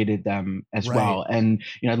perpetuated them as well. And,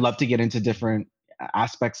 I'd love to get into different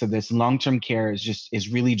aspects of this. Long-term care is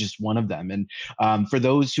really just one of them. And for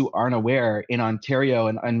those who aren't aware, in Ontario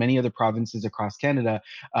and many other provinces across Canada,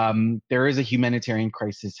 there is a humanitarian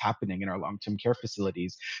crisis happening in our long-term care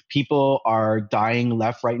facilities. People are dying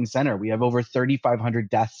left, right, and center. We have over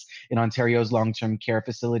 3,500 deaths in Ontario's long-term care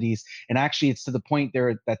facilities. And actually, it's to the point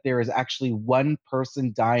that there is actually one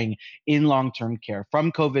person dying in long-term care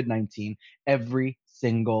from COVID-19 every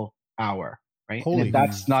single hour. Right. And if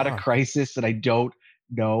that's not a crisis that I don't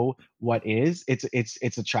know what is,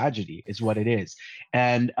 it's a tragedy is what it is.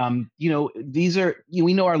 And, we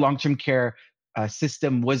know our long-term care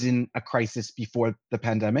system was in a crisis before the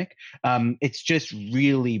pandemic. It's just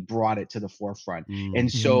really brought it to the forefront. And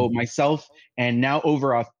so myself and now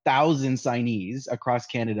over 1,000 signees across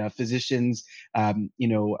Canada, physicians,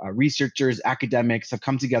 researchers, academics have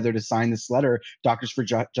come together to sign this letter, Doctors for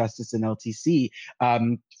Justice in LTC,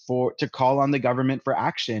 to call on the government for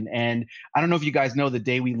action. And I don't know if you guys know, the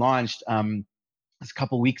day we launched, it's a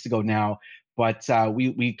couple weeks ago now, but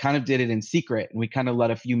we kind of did it in secret, and we kind of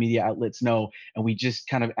let a few media outlets know, and we just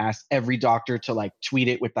kind of asked every doctor to tweet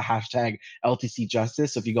it with the hashtag LTC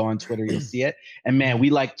Justice. So if you go on Twitter, you'll see it. And man,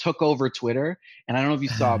 we took over Twitter, and I don't know if you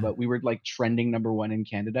saw, but we were trending #1 in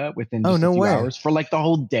Canada within just a few hours for the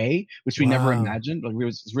whole day, which we never imagined. It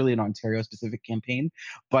was really an Ontario specific campaign.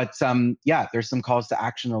 But there's some calls to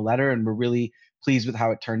action in the letter, and we're really pleased with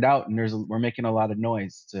how it turned out. And we're making a lot of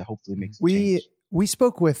noise to hopefully make some change. We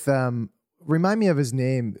spoke with remind me of his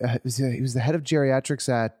name. He was the head of geriatrics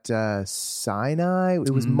at Sinai. It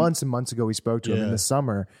was months and months ago. We spoke to him in the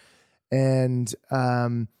summer, and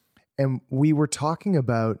we were talking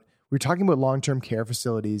about long-term care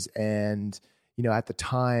facilities. And at the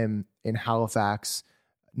time in Halifax,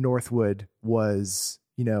 Northwood was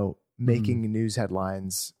making news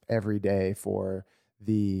headlines every day for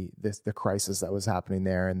the crisis that was happening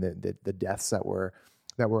there, and the deaths that were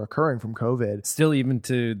occurring from COVID. Still, even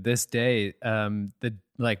to this day,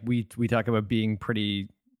 we talk about being pretty,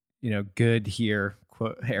 good here,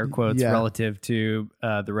 air quotes relative to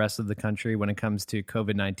the rest of the country when it comes to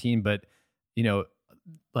COVID-19. But,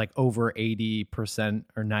 like over 80%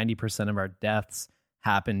 or 90% of our deaths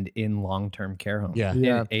happened in long-term care homes. Yeah.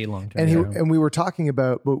 In a long-term care home. And we were talking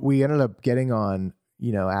about, but we ended up getting on,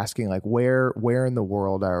 asking like where in the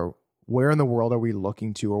world are we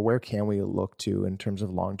looking to, or where can we look to in terms of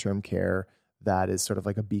long-term care that is sort of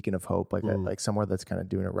like a beacon of hope, like somewhere that's kind of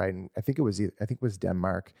doing it right. And I think it was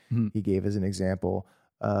Denmark. He gave as an example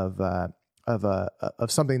of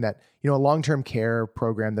something that, a long-term care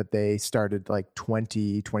program that they started like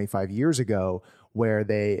 25 years ago, where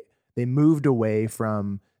they moved away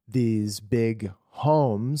from these big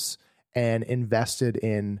homes and invested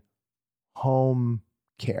in home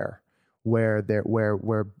care, where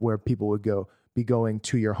people would be going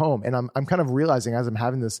to your home. And I'm kind of realizing as I'm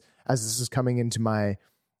having this, as this is coming into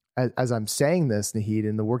as I'm saying this, Naheed,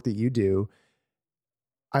 in the work that you do,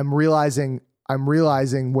 I'm realizing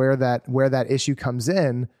where that issue comes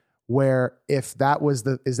in, where if that was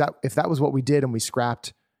what we did and we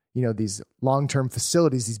scrapped, these long-term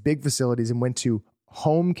facilities, these big facilities, and went to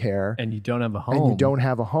home care, and you don't have a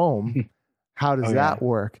home, how does that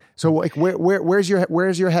work? So like where's your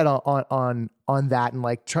head on that, and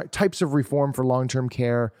like types of reform for long-term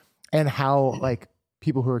care, and how like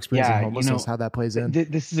people who are experiencing homelessness, how that plays in?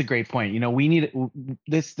 This is a great point. We need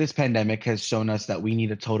this pandemic has shown us that we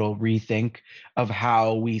need a total rethink of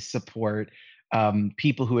how we support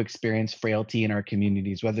people who experience frailty in our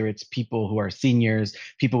communities, whether it's people who are seniors,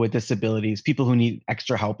 people with disabilities, people who need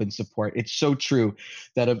extra help and support. It's so true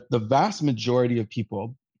that the vast majority of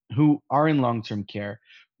people who are in long-term care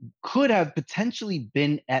could have potentially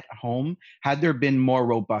been at home had there been more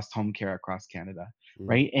robust home care across Canada.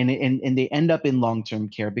 Right. And they end up in long-term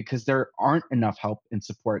care because there aren't enough help and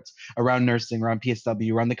supports around nursing, around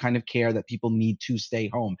PSW, around the kind of care that people need to stay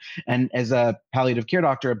home. And as a palliative care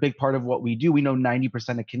doctor, a big part of what we do, we know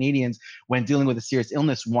 90% of Canadians, when dealing with a serious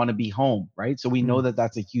illness, want to be home. Right. So we know that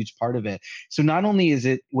that's a huge part of it. So not only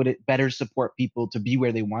would it better support people to be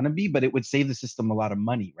where they want to be, but it would save the system a lot of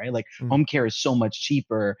money. Right. Like home care is so much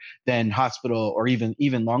cheaper than hospital or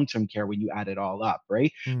even long-term care when you add it all up.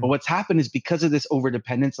 Right. But what's happened is because of this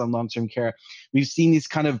overdependence on long-term care, we've seen these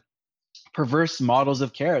kind of perverse models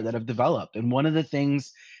of care that have developed. And one of the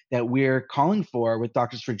things that we're calling for with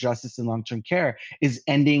Doctors for Justice in Long-Term Care is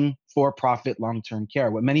ending for-profit long-term care.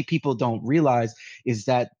 What many people don't realize is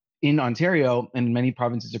that in Ontario and many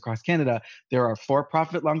provinces across Canada, there are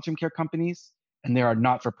for-profit long-term care companies and there are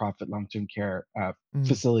not-for-profit long-term care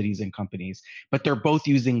facilities and companies, but they're both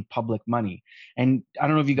using public money. And I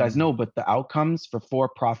don't know if you guys know, but the outcomes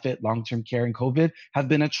for-profit long-term care in COVID have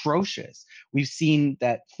been atrocious. We've seen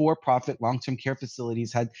that for-profit long-term care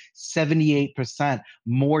facilities had 78%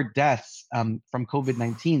 more deaths from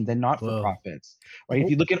COVID-19 than not-for-profits. Right? If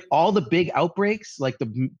you look at all the big outbreaks, like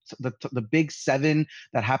the big 7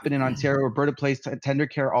 that happened in Ontario, Alberta Place, Tender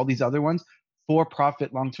Care, all these other ones,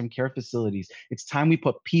 for-profit long-term care facilities. It's time we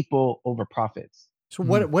put people over profits. So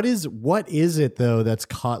what is it though that's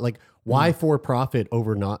caught, like why for-profit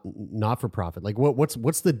over not for profit? Like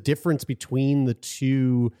what's the difference between the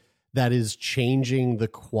two that is changing the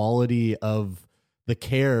quality of the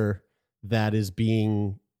care that is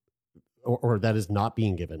being or that is not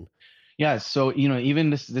being given? Yeah, so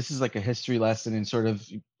even this is like a history lesson in sort of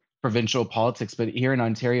provincial politics, but here in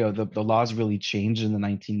Ontario, the laws really changed in the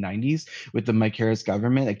 1990s with the Mike Harris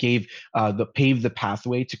government. It paved the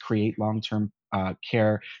pathway to create long-term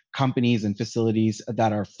care companies and facilities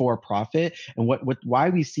that are for profit. And why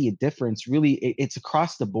we see a difference, really, it's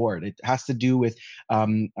across the board. It has to do with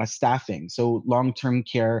staffing. So long-term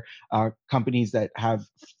care companies that have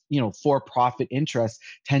for-profit interests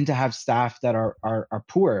tend to have staff that are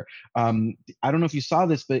poor. I don't know if you saw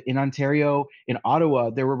this, but in Ontario, in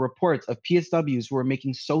Ottawa, there were reports of PSWs who were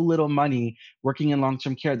making so little money working in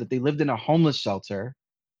long-term care that they lived in a homeless shelter.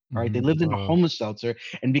 Right, they lived in a homeless shelter,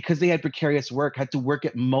 and because they had precarious work, had to work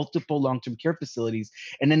at multiple long-term care facilities.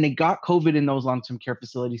 And then they got COVID in those long-term care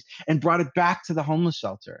facilities and brought it back to the homeless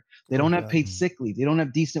shelter. They don't have paid sick leave. They don't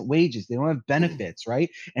have decent wages. They don't have benefits, right?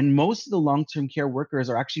 And most of the long-term care workers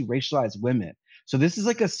are actually racialized women. So this is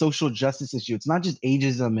like a social justice issue. It's not just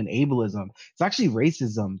ageism and ableism. It's actually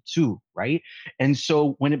racism too, right? And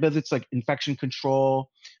so whether it's like infection control,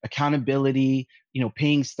 accountability,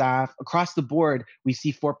 paying staff across the board, we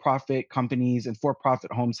see for-profit companies and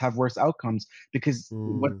for-profit homes have worse outcomes because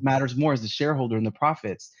what matters more is the shareholder and the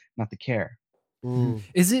profits, not the care.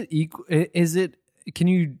 Is it equal?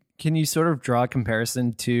 Can you sort of draw a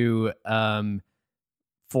comparison to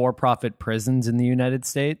for-profit prisons in the United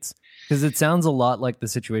States? Because it sounds a lot like the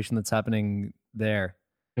situation that's happening there.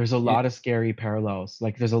 There's a lot of scary parallels.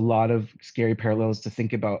 Like there's a lot of scary parallels to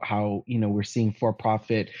think about how, we're seeing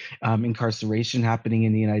for-profit incarceration happening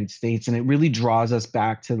in the United States. And it really draws us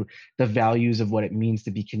back to the values of what it means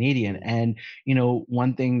to be Canadian. And,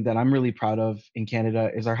 one thing that I'm really proud of in Canada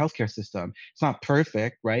is our healthcare system. It's not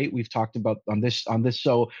perfect, right? We've talked about on this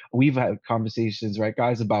show, we've had conversations, right,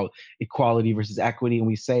 guys, about equality versus equity. And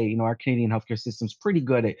we say, our Canadian healthcare system is pretty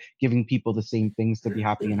good at giving people the same things to be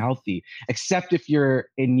happy and healthy, except if you're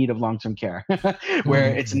in need of long-term care,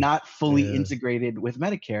 where it's not fully integrated with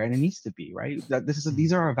Medicare, and it needs to be, right?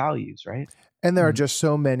 These are our values, right? And there are just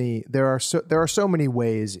so many. There are so many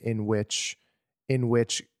ways in which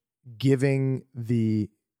giving the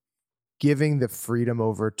freedom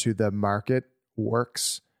over to the market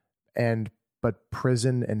works, but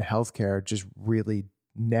prison and healthcare just really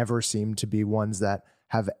never seem to be ones that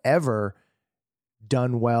have ever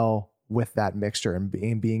done well with that mixture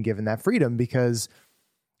and being given that freedom. Because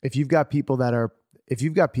if you've got people that are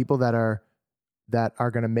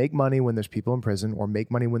going to make money when there's people in prison or make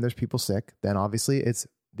money when there's people sick, then obviously it's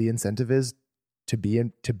the incentive is to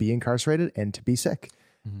be incarcerated and to be sick.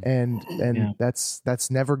 Mm-hmm. And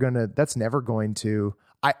that's never going to,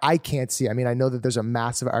 I can't see. I mean, I know that there's a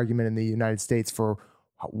massive argument in the United States for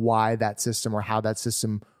why that system or how that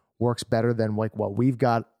system works better than like what we've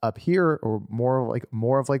got up here, or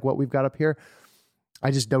more of what we've got up here.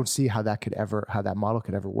 I just don't see how that model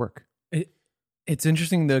could ever work. It's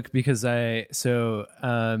interesting though, because Naheed,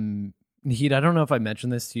 I don't know if I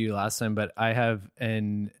mentioned this to you last time, but I have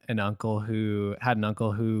an uncle who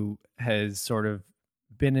has sort of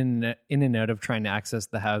been in and out of trying to access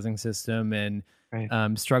the housing system and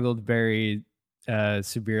struggled very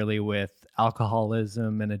severely with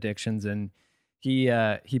alcoholism and addictions, and he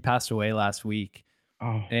passed away last week.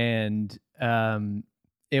 And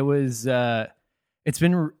it was it's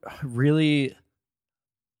been really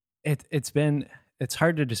it's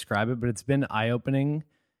hard to describe it, but it's been eye-opening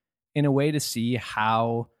in a way to see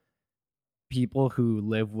how people who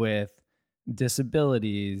live with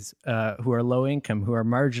disabilities, who are low income, who are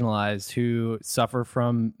marginalized, who suffer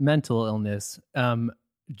from mental illness,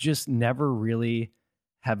 just never really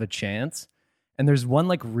have a chance. And there's one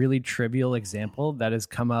like really trivial example that has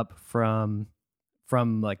come up from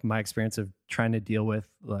like my experience of trying to deal with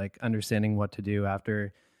like understanding what to do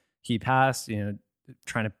after he passed,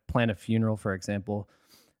 trying to plan a funeral, for example.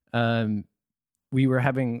 We were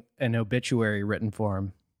having an obituary written for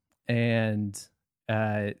him, and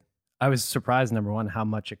I was surprised, number one, how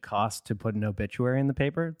much it costs to put an obituary in the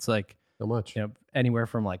paper. It's like so much, anywhere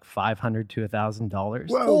from like $500 to $1,000.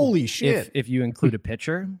 Holy shit! If you include a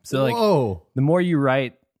picture, so like the more you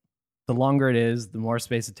write, the longer it is, the more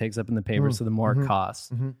space it takes up in the paper, so the more it costs.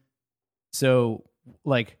 Mm-hmm. So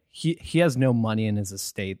like he has no money in his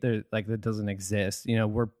estate. That doesn't exist.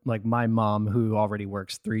 We're like, my mom, who already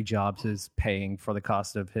works 3 jobs, is paying for the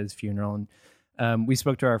cost of his funeral. And we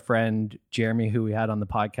spoke to our friend Jeremie, who we had on the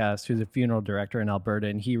podcast, who's a funeral director in Alberta,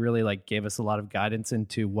 and he really like gave us a lot of guidance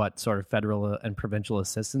into what sort of federal and provincial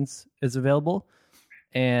assistance is available.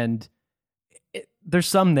 And there's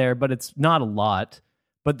some there, but it's not a lot.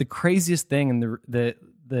 But the craziest thing, and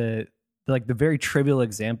the very trivial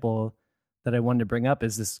example that I wanted to bring up,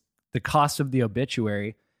 is the cost of the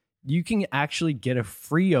obituary. You can actually get a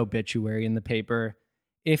free obituary in the paper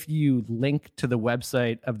if you link to the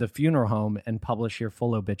website of the funeral home and publish your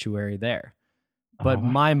full obituary there. But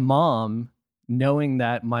my mom, knowing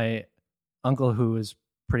that my uncle, who was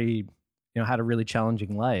pretty, had a really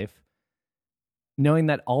challenging life, knowing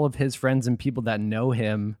that all of his friends and people that know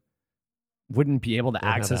him wouldn't be able to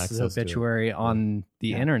access his obituary on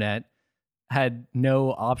the internet, had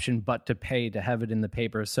no option but to pay to have it in the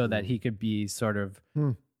paper so that he could be sort of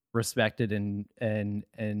respected and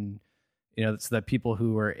so that people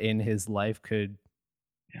who were in his life could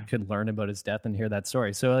learn about his death and hear that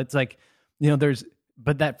story. So it's like,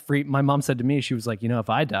 my mom said to me, she was like, if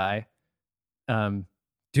I die,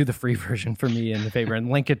 do the free version for me in the paper and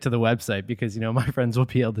link it to the website, because, my friends will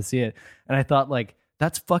be able to see it. And I thought, like,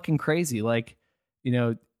 that's fucking crazy. Like,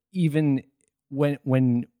 even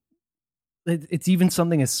when it's even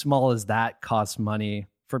something as small as that costs money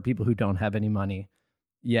for people who don't have any money,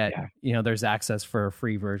 yet there's access for a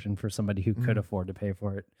free version for somebody who could afford to pay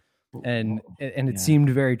for it. And it seemed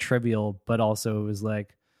very trivial, but also it was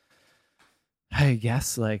like, I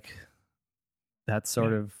guess like that's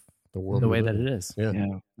sort of the way that it is.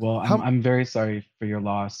 Well, I'm very sorry for your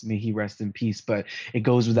loss. May he rest in peace. But it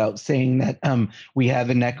goes without saying that we have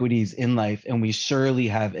inequities in life, and we surely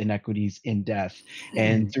have inequities in death.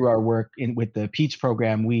 And through our work with the Peach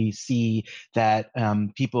program, we see that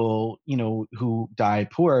people, who die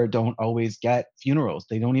poor don't always get funerals.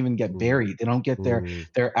 They don't even get buried. They don't get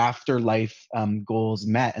their afterlife goals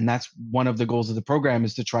met. And that's one of the goals of the program,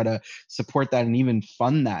 is to try to support that and even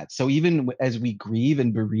fund that. So even as we grieve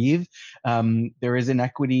and bereave, there is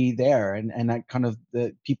inequity there, and that kind of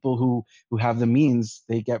the people who have the means,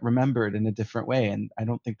 they get remembered in a different way, and I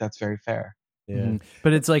don't think that's very fair.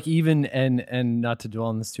 But it's like, even and not to dwell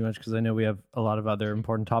on this too much, because I know we have a lot of other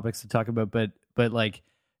important topics to talk about, but like,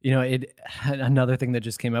 it another thing that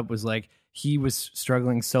just came up was like, he was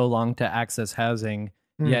struggling so long to access housing,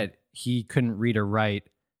 yet he couldn't read or write.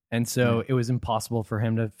 And so it was impossible for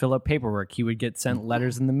him to fill out paperwork. He would get sent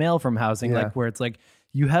letters in the mail from housing, like where it's like,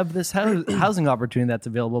 you have this housing opportunity that's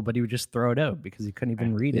available, but he would just throw it out because he couldn't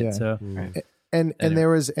even read it. So, and there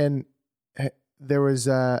was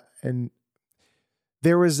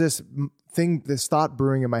this thing, this thought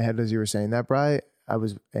brewing in my head as you were saying that, Bri.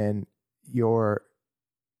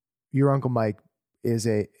 Your Uncle Mike is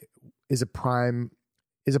a prime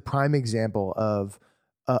example of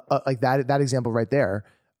like that example right there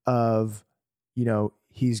of,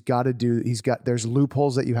 there's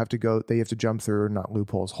loopholes that you have to jump through, or not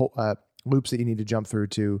loopholes, loops that you need to jump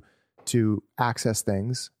through to access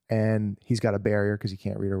things. And he's got a barrier because he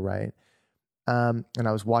can't read or write. And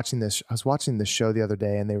I was watching this show the other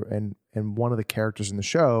day, and one of the characters in the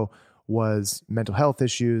show was mental health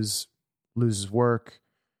issues, loses work,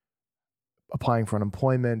 applying for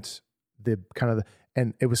unemployment,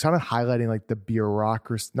 and it was kind of highlighting like the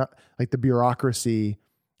bureaucracy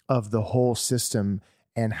of the whole system,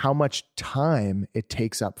 and how much time it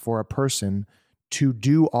takes up for a person to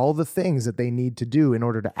do all the things that they need to do in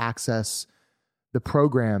order to access the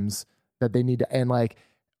programs that they need to. And like,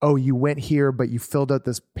 oh, you went here, but you filled out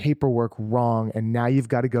this paperwork wrong, and now you've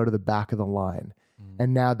got to go to the back of the line.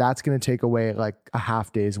 And now that's going to take away like a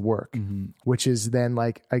half day's work, which is then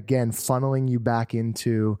like, again, funneling you back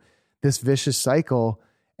into this vicious cycle.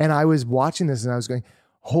 And I was watching this and I was going,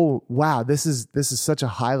 oh, wow, this is such a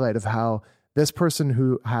highlight of how this person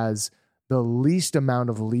who has the least amount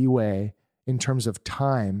of leeway in terms of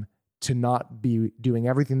time to not be doing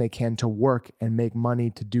everything they can to work and make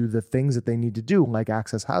money to do the things that they need to do, like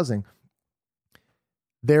access housing,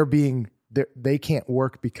 they can't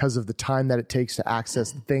work because of the time that it takes to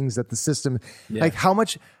access things that the system, like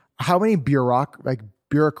how many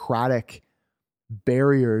bureaucratic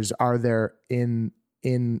barriers are there in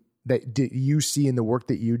that you see in the work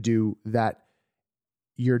that you do, that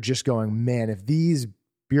you're just going, man, if these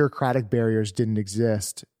bureaucratic barriers didn't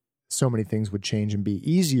exist, so many things would change and be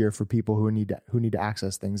easier for people who need to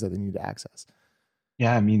access things that they need to access.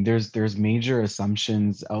 Yeah, I mean, there's major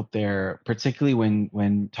assumptions out there, particularly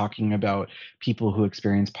when talking about people who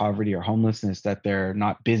experience poverty or homelessness, that they're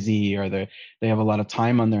not busy, or they have a lot of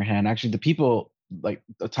time on their hand. Actually, the people, like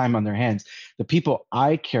the time on their hands, the people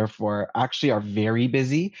I care for actually are very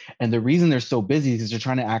busy. And the reason they're so busy is because they're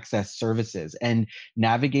trying to access services, and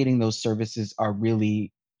navigating those services are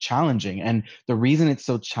really challenging. And the reason it's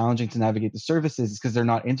so challenging to navigate the services is because they're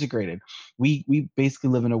not integrated. We basically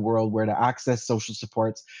live in a world where to access social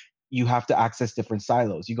supports, you have to access different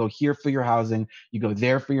silos. You go here for your housing, you go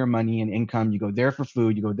there for your money and income, you go there for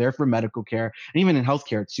food, you go there for medical care, and even in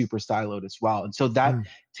healthcare, it's super siloed as well. And so that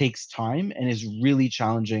takes time and is really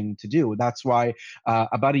challenging to do. That's why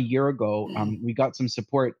about a year ago, we got some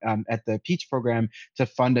support at the Peach program to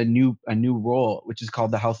fund a new role, which is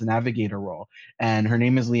called the Health Navigator role. And her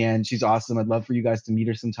name is Leanne. She's awesome. I'd love for you guys to meet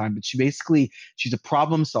her sometime. But she's a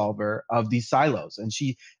problem solver of these silos, and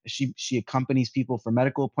she accompanies people for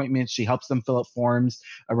medical appointments. She helps them fill out forms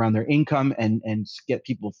around their income and get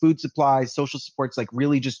people food supplies, social supports, like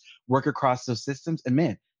really just work across those systems. And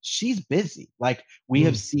man, she's busy. Like we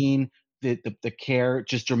have seen the care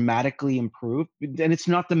just dramatically improve. And it's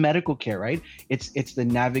not the medical care, right? It's the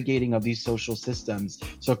navigating of these social systems.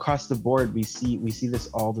 So across the board, we see this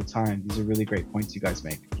all the time. These are really great points you guys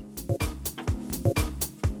make.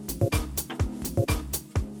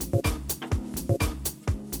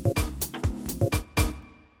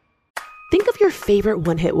 Think of your favorite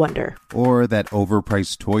one-hit wonder. Or that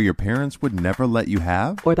overpriced toy your parents would never let you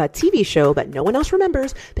have. Or that TV show that no one else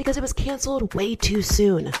remembers because it was canceled way too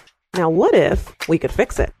soon. Now what if we could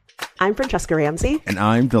fix it? I'm Francesca Ramsey. And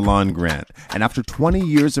I'm DeLon Grant. And after 20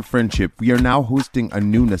 years of friendship, we are now hosting a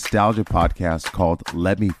new nostalgia podcast called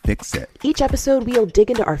Let Me Fix It. Each episode, we'll dig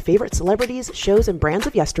into our favorite celebrities, shows, and brands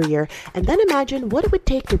of yesteryear, and then imagine what it would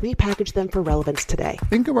take to repackage them for relevance today.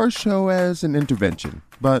 Think of our show as an intervention,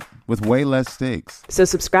 but with way less stakes. So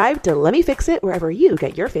subscribe to Let Me Fix It wherever you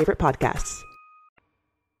get your favorite podcasts.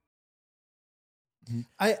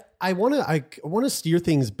 I want to steer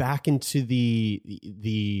things back into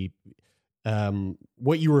the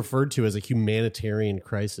what you referred to as a humanitarian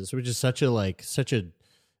crisis, which is such a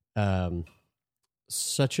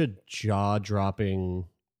jaw-dropping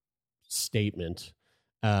statement,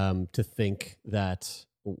 to think that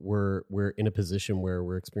we're in a position where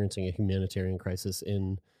we're experiencing a humanitarian crisis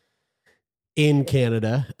in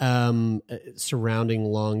Canada, surrounding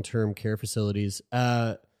long-term care facilities.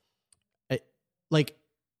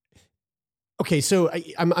 Okay, so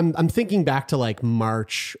I'm thinking back to like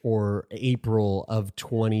March or April of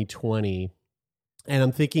 2020, and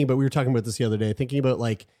I'm thinking about, we were talking about this the other day, thinking about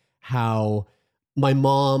like how my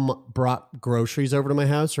mom brought groceries over to my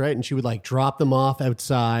house, right? And she would like drop them off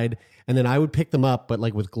outside, and then I would pick them up, but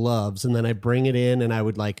like with gloves, and then I bring it in, and I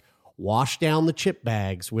would like wash down the chip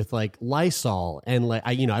bags with like Lysol, and like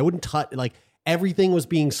I wouldn't touch, like everything was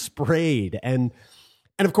being sprayed, and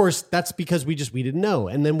of course, that's because we didn't know.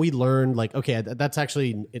 And then we learned, like, okay, that's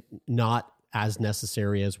actually not as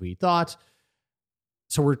necessary as we thought.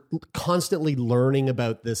 So we're constantly learning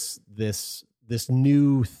about this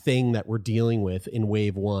new thing that we're dealing with in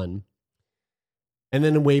wave 1. And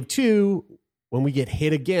then in wave 2, when we get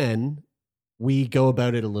hit again, we go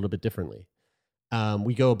about it a little bit differently.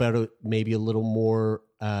 We go about it maybe a little more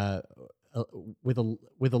with a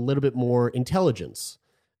little bit more intelligence,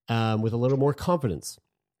 with a little more confidence.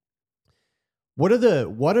 What are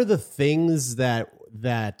the things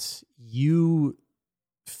that you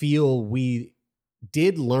feel we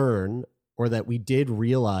did learn, or that we did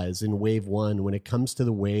realize in wave 1 when it comes to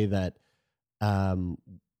the way that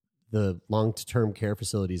the long-term care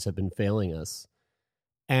facilities have been failing us?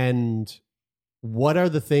 And what are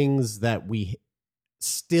the things that we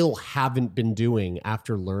still haven't been doing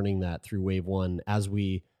after learning that through wave 1 as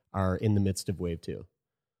we are in the midst of wave 2?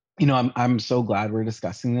 I'm so glad we're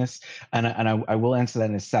discussing this, and I will answer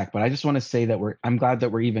that in a sec. But I just want to say that I'm glad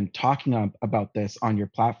that we're even talking about this on your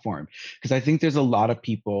platform, because I think there's a lot of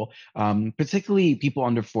people, particularly people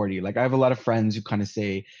under 40. Like, I have a lot of friends who kind of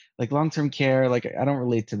say, like, long-term care, like, I don't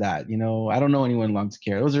relate to that. I don't know anyone in long-term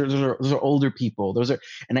care. Those are older people.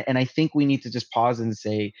 And I think we need to just pause and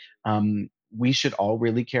say, we should all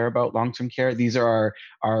really care about long-term care. These are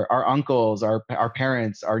our uncles, our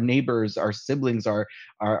parents, our neighbors, our siblings, our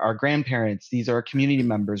grandparents. These are our community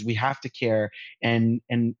members. We have to care, and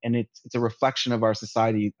it's a reflection of our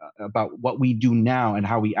society about what we do now and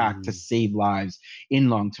how we act to save lives in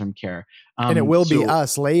long-term care. And it will be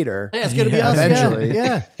us later. Yeah, it's going to be us eventually.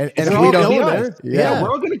 Yeah. And if we don't go there, we're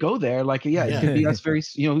all going to go there. Like, it could be us very,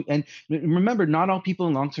 and remember, not all people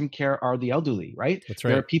in long-term care are the elderly, right? That's right.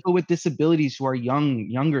 There are people with disabilities who are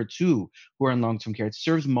younger too, who are in long-term care. It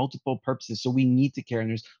serves multiple purposes. So we need to care. And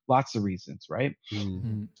there's lots of reasons, right?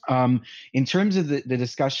 Mm-hmm. In terms of the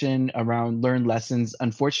discussion around learned lessons,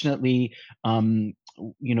 unfortunately,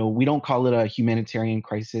 we don't call it a humanitarian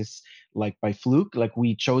crisis like by fluke. Like,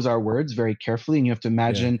 we chose our words very carefully, and you have to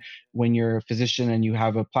imagine when you're a physician and you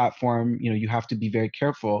have a platform, you have to be very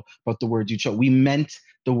careful about the words you chose. We meant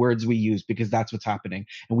the words we used because that's what's happening.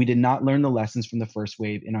 And we did not learn the lessons from the first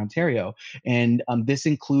wave in Ontario. And this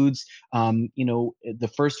includes,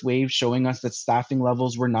 the first wave showing us that staffing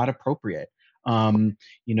levels were not appropriate.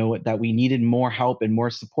 That we needed more help and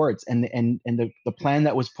more supports, and the plan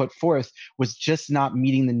that was put forth was just not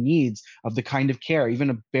meeting the needs of the kind of care.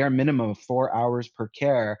 Even a bare minimum of 4 hours per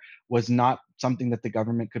care was not something that the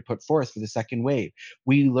government could put forth for the second wave.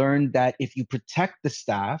 We learned that if you protect the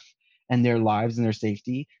staff and their lives and their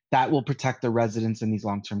safety, that will protect the residents in these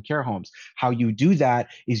long-term care homes. How you do that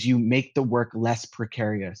is you make the work less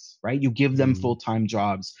precarious, right? You give them full-time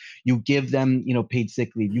jobs. You give them, paid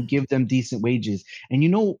sick leave. You give them decent wages. And you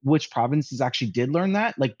know which provinces actually did learn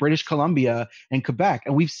that? Like British Columbia and Quebec.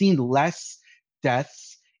 And we've seen less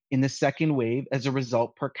deaths in the second wave as a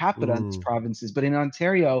result per capita in these provinces. But in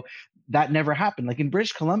Ontario, that never happened. Like in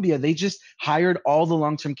British Columbia, they just hired all the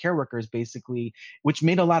long-term care workers, basically, which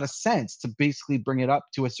made a lot of sense to basically bring it up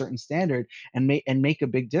to a certain standard and make a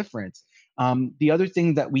big difference. The other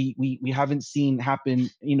thing that we haven't seen happen,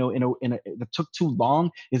 that took too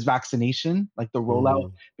long is vaccination, like the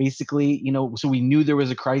rollout. Basically, so we knew there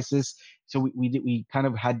was a crisis, so we kind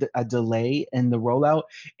of had a delay in the rollout,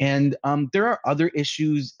 and there are other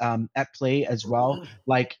issues at play as well,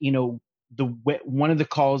 like one of the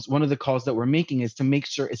calls that we're making is to make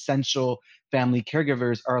sure essential family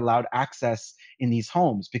caregivers are allowed access in these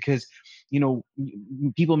homes, because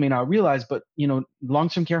people may not realize, but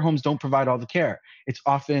long-term care homes don't provide all the care. It's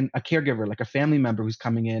often a caregiver, like a family member, who's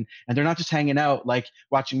coming in, and they're not just hanging out like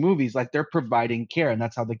watching movies, like they're providing care, and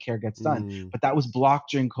that's how the care gets done. But that was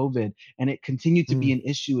blocked during COVID, and it continued to be an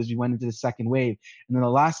issue as we went into the second wave. And then the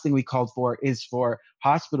last thing we called for is for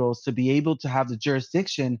hospitals to be able to have the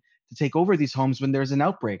jurisdiction to take over these homes when there's an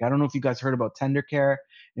outbreak. I don't know if you guys heard about Tender Care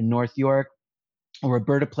in North York or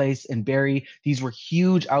Roberta Place and Barrie. These were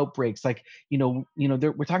huge outbreaks. Like,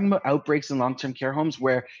 we're talking about outbreaks in long-term care homes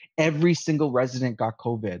where every single resident got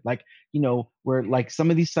COVID. Like, where like some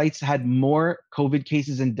of these sites had more COVID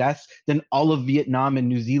cases and deaths than all of Vietnam and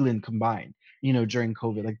New Zealand combined, during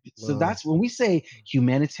COVID. Like, so that's when we say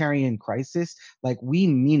humanitarian crisis, like we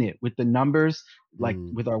mean it with the numbers, like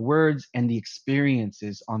with our words and the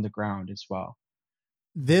experiences on the ground as well.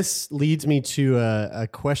 This leads me to a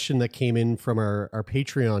question that came in from our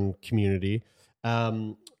Patreon community.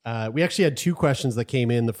 We actually had two questions that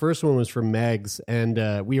came in. The first one was from Megs,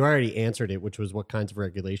 and we already answered it, which was what kinds of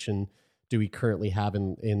regulation do we currently have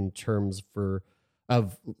in terms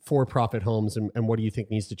of for-profit homes, and what do you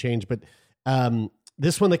think needs to change? But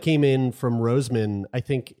this one that came in from Roseman, I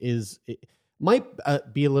think might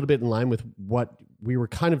be a little bit in line with what we were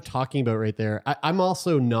kind of talking about right there. I'm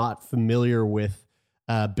also not familiar with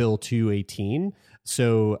Bill 218,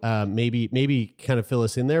 so maybe kind of fill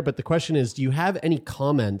us in there. But the question is, do you have any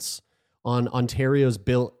comments on Ontario's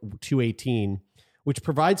Bill 218, which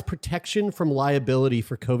provides protection from liability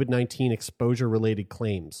for COVID-19 exposure-related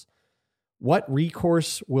claims? What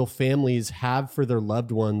recourse will families have for their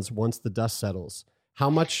loved ones once the dust settles? How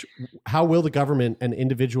will the government and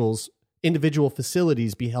individual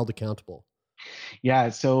facilities be held accountable? Yeah,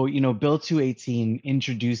 so Bill 218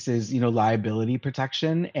 introduces liability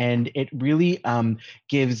protection, and it really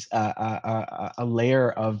gives a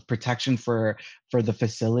layer of protection for the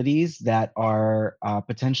facilities that are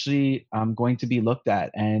potentially going to be looked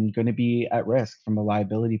at and going to be at risk from a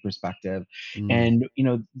liability perspective. And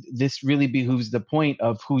this really behooves the point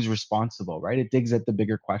of who's responsible, right? It digs at the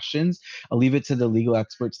bigger questions. I'll leave it to the legal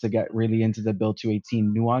experts to get really into the Bill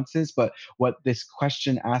 218 nuances, but what this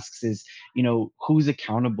question asks is, who's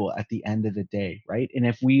accountable at the end of the day, right? And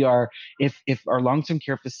if our long-term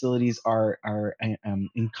care facilities are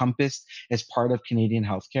encompassed as part of Canadian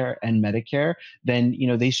healthcare and Medicare, then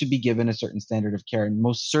they should be given a certain standard of care. And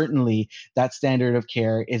most certainly that standard of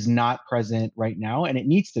care is not present right now, and it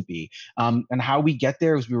needs to be. And how we get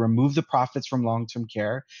there is we remove the profits from long-term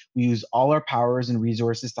care. We use all our powers and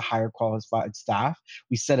resources to hire qualified staff.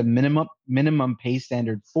 We set a minimum pay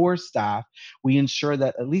standard for staff. We ensure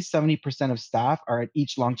that at least 70% of staff are at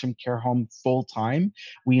each long-term care home full-time.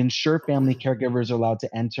 We ensure family caregivers are allowed to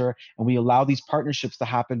enter, and we allow these partnerships to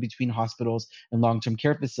happen between hospitals and long-term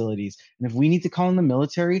care facilities. And if we need to call in the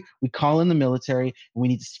military, we call in the military, and we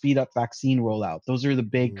need to speed up vaccine rollout. Those are the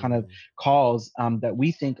big kind of calls that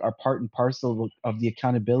we think are part and parcel of the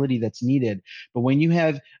accountability that's needed. But when you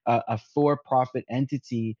have a for-profit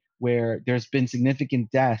entity where there's been significant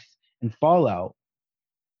death and fallout,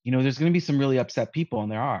 there's going to be some really upset people,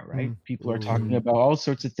 and there are, right? People are talking about all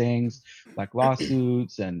sorts of things like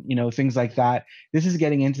lawsuits and, things like that. This is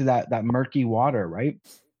getting into that murky water, right?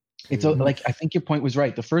 It's like, I think your point was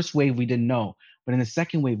right. The first wave, we didn't know, but in the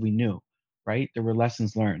second wave, we knew, right? There were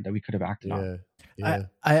lessons learned that we could have acted on. Yeah.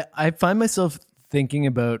 I find myself thinking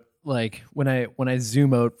about, like, when I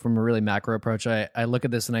zoom out from a really macro approach, I look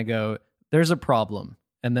at this and I go, there's a problem.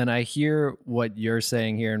 And then I hear what you're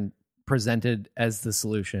saying here and presented as the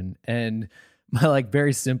solution, and my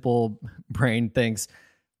very simple brain thinks,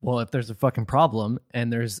 well, if there's a fucking problem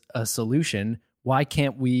and there's a solution, why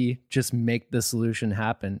can't we just make the solution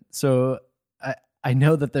happen? So I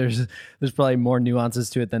know that there's probably more nuances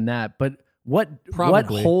to it than that, but what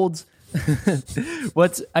holds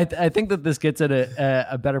I think that this gets at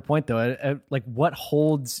a better point though.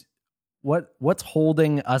 What's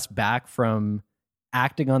holding us back from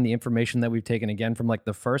acting on the information that we've taken again from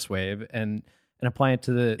the first wave and applying it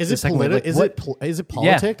to the second wave? Is it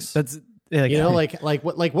politics? Yeah, that's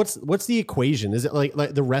what's the equation? Is it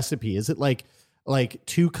like the recipe? Is it like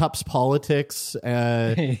 2 cups politics,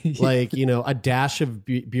 a dash of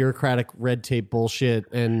bureaucratic red tape bullshit,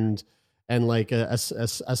 and like a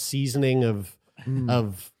seasoning of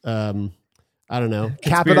I don't know,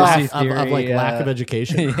 cap it off of like lack of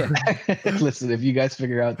education. Listen, if you guys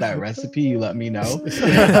figure out that recipe, you let me know.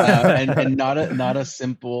 And not a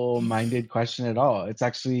simple-minded question at all. It's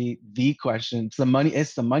actually the question. It's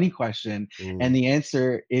the money question, and the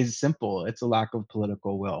answer is simple. It's a lack of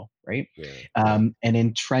political will, right? And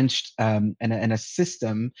entrenched and a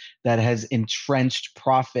system that has entrenched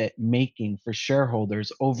profit making for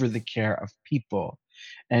shareholders over the care of people.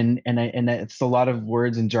 And it's a lot of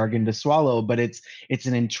words and jargon to swallow, but it's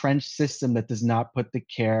an entrenched system that does not put the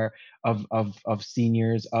care of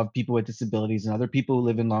seniors, of people with disabilities, and other people who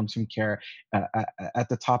live in long-term care at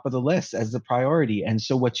the top of the list as the priority. And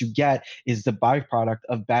so what you get is the byproduct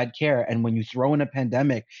of bad care. And when you throw in a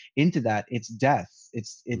pandemic into that, it's death.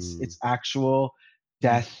 It's actual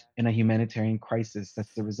death in a humanitarian crisis.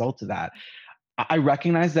 That's the result of that. I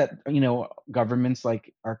recognize that, governments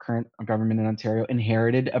like our current government in Ontario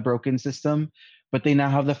inherited a broken system, but they now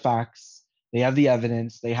have the facts. They have the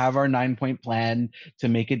evidence. They have our 9-point plan to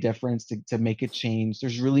make a difference, to make a change.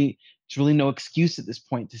 There's really no excuse at this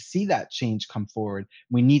point to see that change come forward.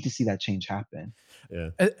 We need to see that change happen.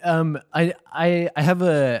 I have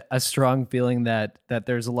a strong feeling that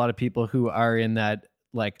there's a lot of people who are in that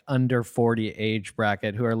like under 40 age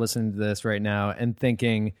bracket who are listening to this right now and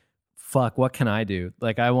thinking, fuck, what can I do?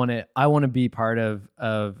 Like, I want to be part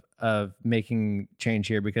of making change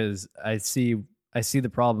here, because I see the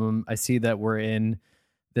problem. I see that we're in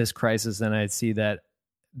this crisis, and I see that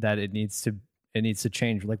it needs to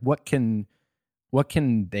change. Like, what can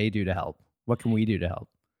they do to help? What can we do to help?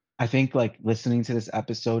 I think like listening to this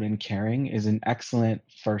episode and caring is an excellent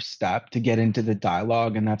first step to get into the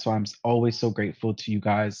dialogue. And that's why I'm always so grateful to you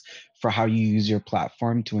guys for how you use your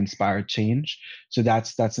platform to inspire change. So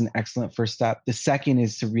that's an excellent first step. The second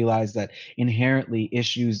is to realize that inherently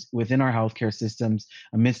issues within our healthcare systems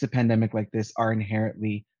amidst a pandemic like this are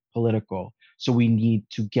inherently political. So we need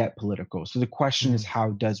to get political. So the question is,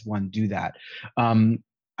 how does one do that?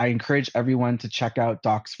 I encourage everyone to check out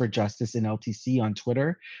Docs for Justice in LTC on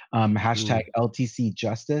Twitter, hashtag LTC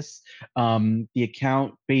Justice. The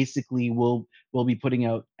account basically will be putting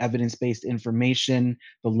out evidence-based information,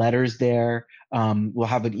 the letters there. We'll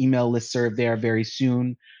have an email listserv there very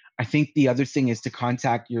soon. I think the other thing is to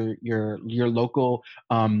contact your local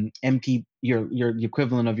MP, your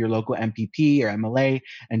equivalent of your local MPP or MLA,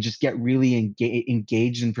 and just get really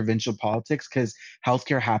engaged in provincial politics, because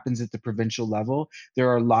healthcare happens at the provincial level. There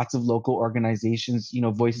are lots of local organizations.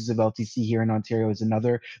 Voices of LTC here in Ontario is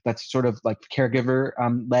another that's sort of like caregiver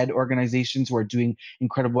led organizations who are doing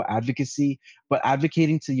incredible advocacy, but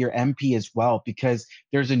advocating to your MP as well, because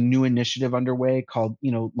there's a new initiative underway called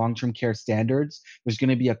long-term care standards. There's going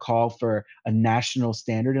to be a call for a national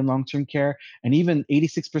standard in long-term care, and even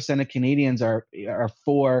 86% of Canadians are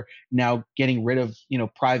for now getting rid of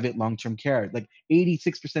private long-term care. Like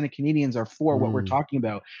 86% of Canadians are for what we're talking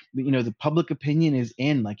about. The public opinion is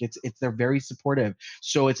in. Like they're very supportive.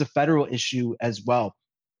 So it's a federal issue as well.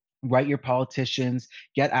 Write your politicians,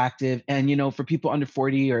 get active. And, for people under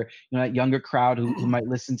 40 or, that younger crowd who might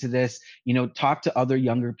listen to this, talk to other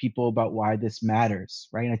younger people about why this matters,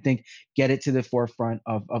 right? And I think get it to the forefront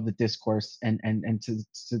of the discourse and to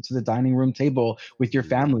the dining room table with your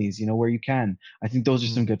families, where you can. I think those are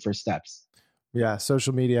some good first steps. Yeah.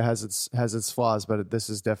 Social media has its flaws, but this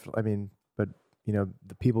is definitely,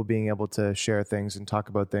 the people being able to share things and talk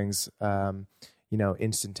about things,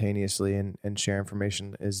 instantaneously and share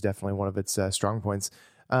information is definitely one of its strong points.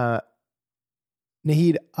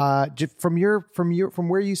 Naheed, from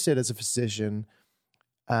where you sit as a physician,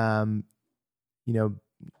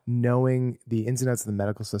 knowing the ins and outs of the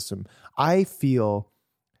medical system, I feel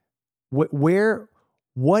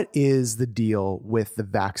what is the deal with the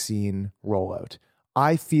vaccine rollout?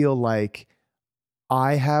 I feel like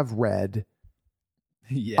I have read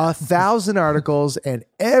 1,000 articles, and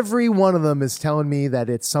every one of them is telling me that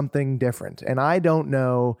it's something different. And I don't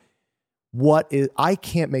know I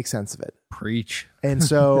can't make sense of it. Preach. And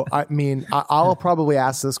so, I'll probably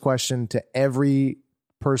ask this question to every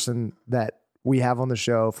person that we have on the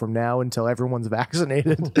show from now until everyone's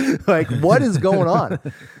vaccinated. Like, what is going on?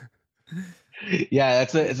 Yeah,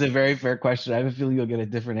 it's a very fair question. I have a feeling you'll get a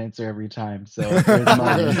different answer every time. So well,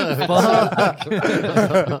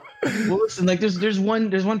 listen, like there's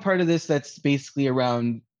one part of this that's basically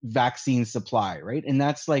around vaccine supply, right? And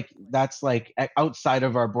that's like outside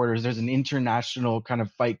of our borders. There's an international kind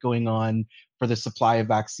of fight going on for the supply of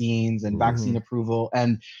vaccines and vaccine approval.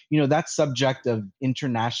 And, that's subject of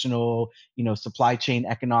international, supply chain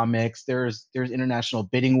economics. There's international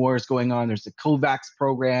bidding wars going on. There's the COVAX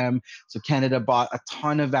program. So Canada bought a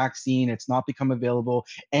ton of vaccine. It's not become available.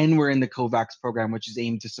 And we're in the COVAX program, which is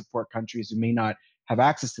aimed to support countries who may not have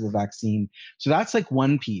access to the vaccine. So that's like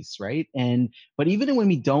one piece, right? But even when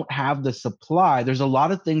we don't have the supply, there's a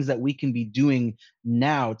lot of things that we can be doing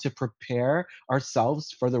now to prepare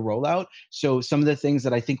ourselves for the rollout. So some of the things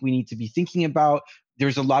that I think we need to be thinking about,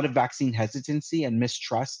 there's a lot of vaccine hesitancy and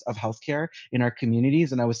mistrust of healthcare in our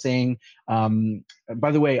communities. And I was saying,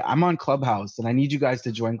 by the way, I'm on Clubhouse, and I need you guys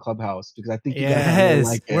to join Clubhouse because I think you guys really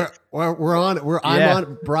like it. We're on. I'm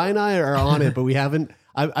on. Brian and I are on it, but we haven't.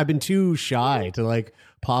 I've been too shy to like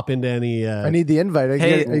pop into any. I need the invite. Are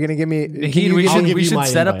you going to give me? We should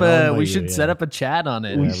set up a chat on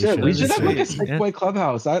it. We should have like a Sick Boy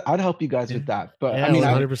Clubhouse. I'd help you guys with that. But I mean,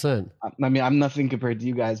 100%. I mean, I'm nothing compared to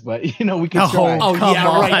you guys, but we can try. Oh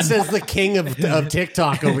yeah, right. Says the king of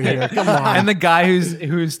TikTok over here. Come on. And the guy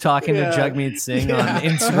who's talking to Jagmeet Singh on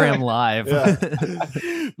Instagram Live.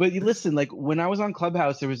 But you listen, like when I was on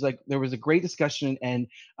Clubhouse, there was a great discussion and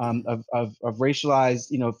of racialized,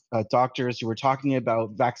 doctors who were talking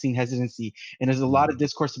about vaccine hesitancy, and there's a lot of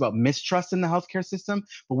discourse about mistrust in the healthcare system.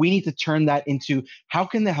 But we need to turn that into how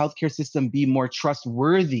can the healthcare system be more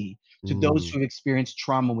trustworthy to those who have experienced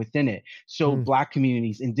trauma within it. So Black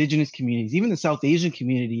communities, Indigenous communities, even the South Asian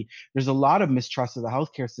community, there's a lot of mistrust of the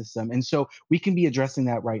healthcare system, and so we can be addressing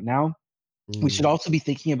that right now. We should also be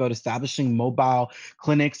thinking about establishing mobile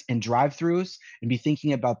clinics and drive-throughs and be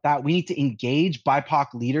thinking about that. We need to engage BIPOC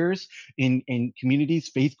leaders in communities,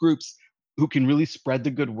 faith groups, who can really spread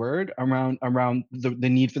the good word around the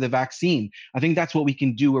need for the vaccine. I think that's what we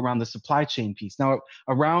can do around the supply chain piece. Now,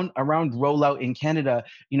 around rollout in Canada,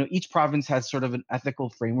 each province has sort of an ethical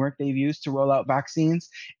framework they've used to roll out vaccines,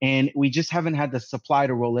 and we just haven't had the supply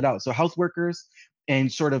to roll it out. So health workers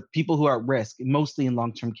and sort of people who are at risk, mostly in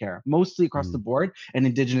long-term care, mostly across the board, and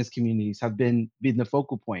Indigenous communities have been the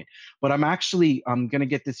focal point. But I'm actually going to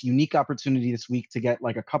get this unique opportunity this week to get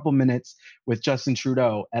like a couple minutes with Justin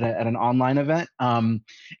Trudeau at an online event. And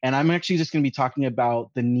I'm actually just going to be talking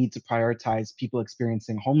about the need to prioritize people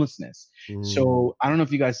experiencing homelessness. So I don't know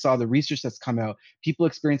if you guys saw the research that's come out. People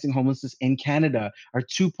experiencing homelessness in Canada are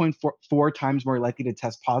 2.4 times more likely to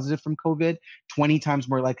test positive from COVID, 20 times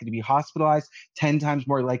more likely to be hospitalized, 10 times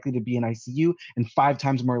more likely to be in ICU, and 5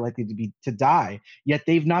 times more likely to die. Yet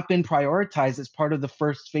they've not been prioritized as part of the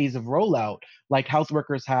first phase of rollout, like health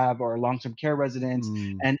workers have or long-term care residents,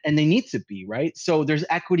 and they need to be, right? So there's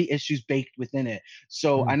equity issues baked within it.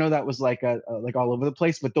 So I know that was like all over the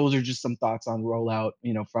place, but those are just some thoughts on rollout,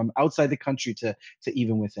 from outside the country to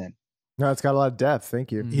even within. No, it's got a lot of depth.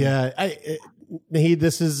 Thank you. Yeah. Naheed,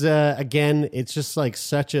 this is, again, it's just like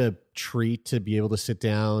such a treat to be able to sit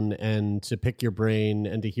down and to pick your brain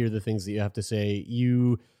and to hear the things that you have to say.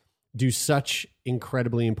 You do such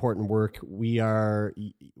incredibly important work. We are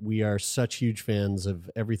such huge fans of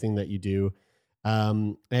everything that you do.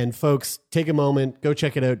 And folks, take a moment, go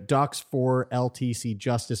check it out.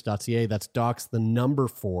 docs4ltcjustice.ca. That's docs, the number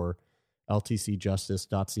 4,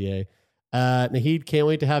 ltcjustice.ca. Naheed, can't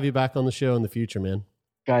wait to have you back on the show in the future, man.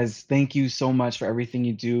 Guys, thank you so much for everything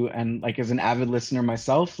you do. And like, as an avid listener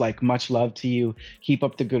myself, like, much love to you. Keep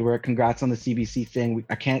up the good work. Congrats on the CBC thing.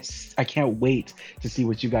 I can't wait to see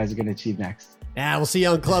what you guys are going to achieve next. Yeah, we'll see you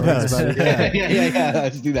on Clubhouse. Yeah.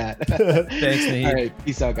 Let's do that. Thanks, Naheed. All right.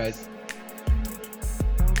 Peace out, guys.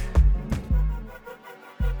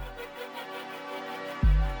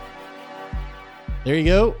 There you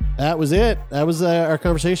go. That was it. That was our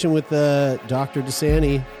conversation with Dr.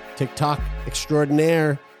 Dosani, TikTok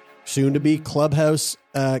extraordinaire, soon to be Clubhouse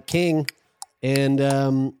king. And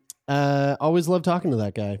always love talking to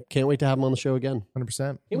that guy. Can't wait to have him on the show again. 100%.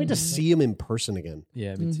 Can't wait to see him in person again.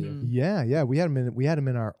 Yeah, me too. Yeah. We had him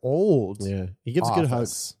in our old he gives good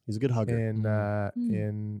hugs. He's a good hugger.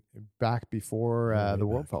 In back before the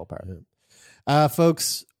world fell apart. Yeah.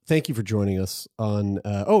 Folks, thank you for joining us on.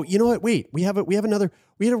 You know what? Wait, we had a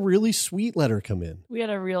really sweet letter come in. We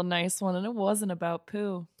had a real nice one, and it wasn't about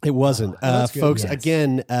poo. It wasn't. Folks, yes.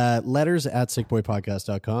 Again, letters at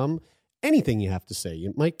sickboypodcast.com. Anything you have to say,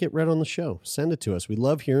 you might get read on the show. Send it to us. We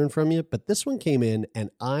love hearing from you. But this one came in,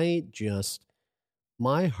 and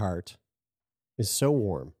my heart is so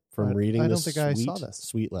warm from reading this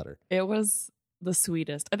sweet letter. It was the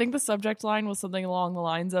sweetest. I think the subject line was something along the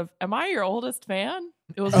lines of, "Am I your oldest fan?"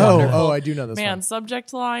 It was wonderful. Oh, I do know this Man, one.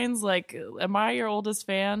 subject lines like, am I your oldest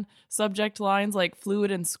fan? Subject lines like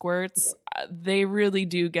fluid and squirts, they really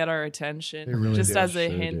do get our attention. Really just do. as a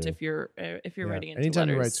hint, if you're writing into anytime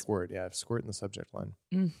letters. you write squirt, squirt in the subject line.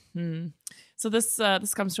 Mm-hmm. So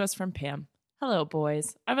this comes to us from Pam. Hello,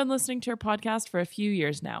 boys. I've been listening to your podcast for a few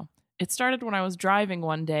years now. It started when I was driving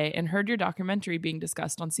one day and heard your documentary being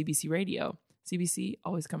discussed on CBC Radio. CBC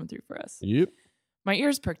always coming through for us. Yep. My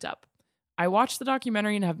ears perked up. I watched the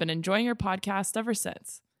documentary and have been enjoying your podcast ever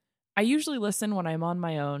since. I usually listen when I'm on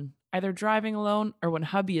my own, either driving alone or when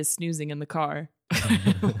hubby is snoozing in the car.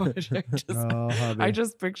 I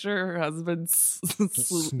just picture her husband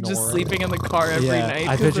just sleeping in the car every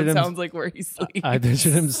night because it sounds like where he sleeps. I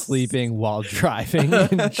pictured him sleeping while driving,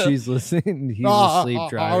 and she's listening, and he's asleep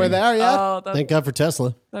driving. Are we there yet? Thank God for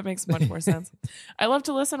Tesla. That makes much more sense. I love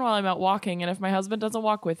to listen while I'm out walking, and if my husband doesn't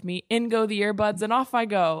walk with me, in go the earbuds, and off I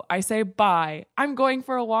go. I say bye. I'm going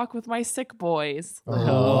for a walk with my sick boys.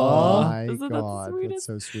 Oh my Isn't that God, the that's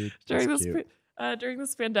so sweet. During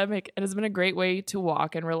this pandemic, it has been a great way to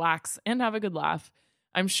walk and relax and have a good laugh.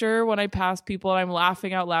 I'm sure when I pass people and I'm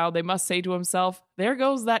laughing out loud, they must say to himself, there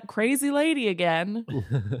goes that crazy lady again.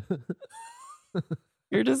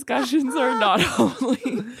 Your discussions are not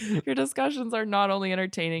only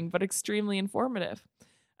entertaining, but extremely informative.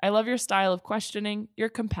 I love your style of questioning, your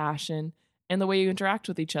compassion, and the way you interact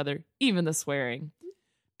with each other, even the swearing.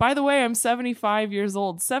 By the way, I'm 75 years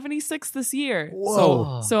old, 76 this year.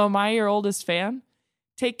 Whoa. So am I your oldest fan?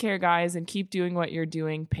 Take care, guys, and keep doing what you're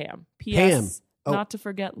doing, Pam. P.S. Pam. Not to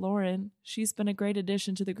forget Lauren. She's been a great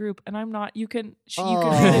addition to the group, and I'm not. You can read it. She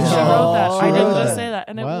wrote that. I didn't just say that,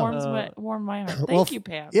 and it warmed my heart. Thank you,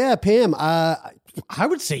 Pam. Yeah, Pam. I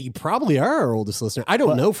would say you probably are our oldest listener. I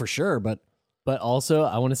don't know for sure, but also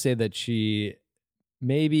I want to say that she,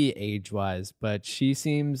 maybe age-wise, but she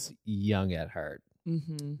seems young at heart.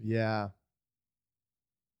 Mm-hmm. Yeah.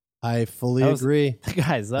 I fully agree.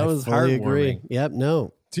 Guys, that was heartwarming. Yep,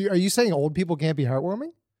 no. Are you saying old people can't be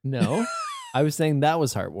heartwarming? No. I was saying that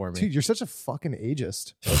was heartwarming. Dude, you're such a fucking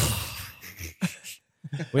ageist.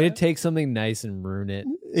 Way to take something nice and ruin it.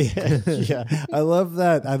 Yeah. I love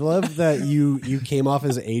that. I love that you came off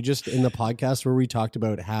as ageist in the podcast where we talked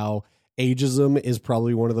about how ageism is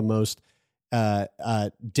probably one of the most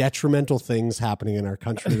detrimental things happening in our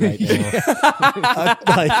country right now.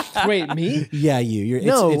 Wait, me? Yeah, you.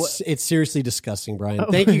 It's seriously disgusting, Brian.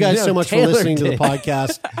 Thank you guys so much for listening to the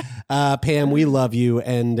podcast. Pam, we love you,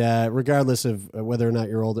 and regardless of whether or not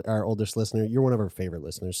you're our oldest listener, you're one of our favorite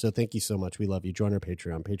listeners. So thank you so much. We love you. Join our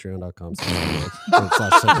Patreon, patreon.com.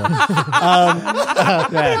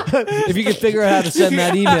 If you can figure out how to send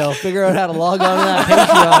that email, figure out how to log on to that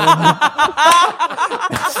Patreon.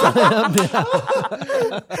 Sign up now.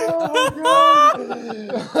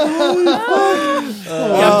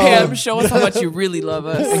 Pam, show us how much you really love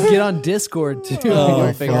us. And get on Discord too.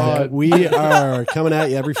 We are coming at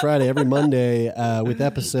you every Friday, every Monday with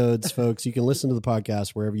episodes, folks. You can listen to the podcast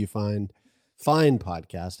wherever you find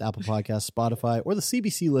podcast, Apple Podcasts, Spotify, or the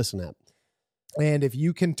CBC Listen app. And if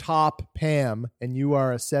you can top Pam and you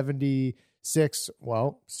are a 76,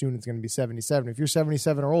 well, soon it's going to be 77. If you're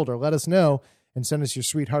 77 or older, let us know. And send us your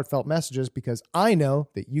sweet heartfelt messages, because I know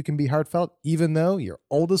that you can be heartfelt even though you're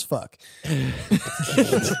old as fuck.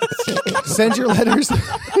 Send your letters.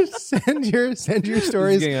 Send your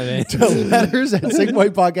stories to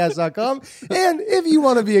letters@sickboypodcast.com. And if you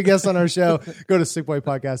want to be a guest on our show, go to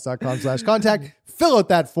sickboypodcast.com/contact. Fill out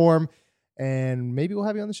that form, and maybe we'll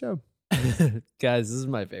have you on the show. Guys, this is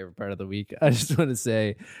my favorite part of the week. I just want to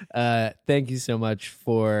say thank you so much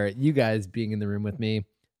for you guys being in the room with me.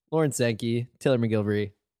 Lauren Sankey, Taylor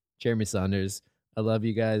McGilvery, Jeremie Saunders. I love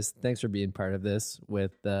you guys. Thanks for being part of this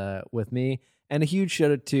with me. And a huge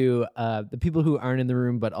shout out to the people who aren't in the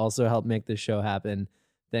room but also help make this show happen.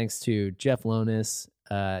 Thanks to Jeff Lonis,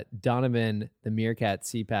 Donovan, the Meerkat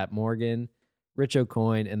CPAP Morgan, Rich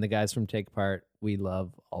O'Coin, and the guys from Take Part. We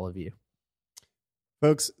love all of you.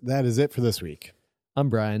 Folks, that is it for this week. I'm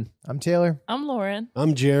Brian. I'm Taylor. I'm Lauren.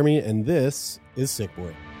 I'm Jeremie, and this is Sick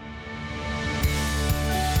Boy.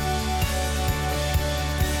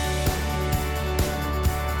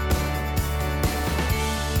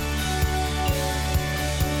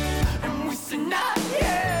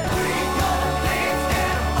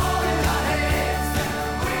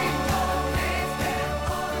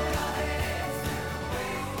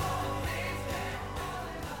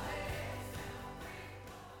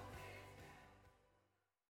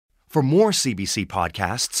 For more CBC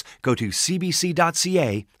podcasts, go to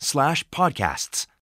cbc.ca/podcasts.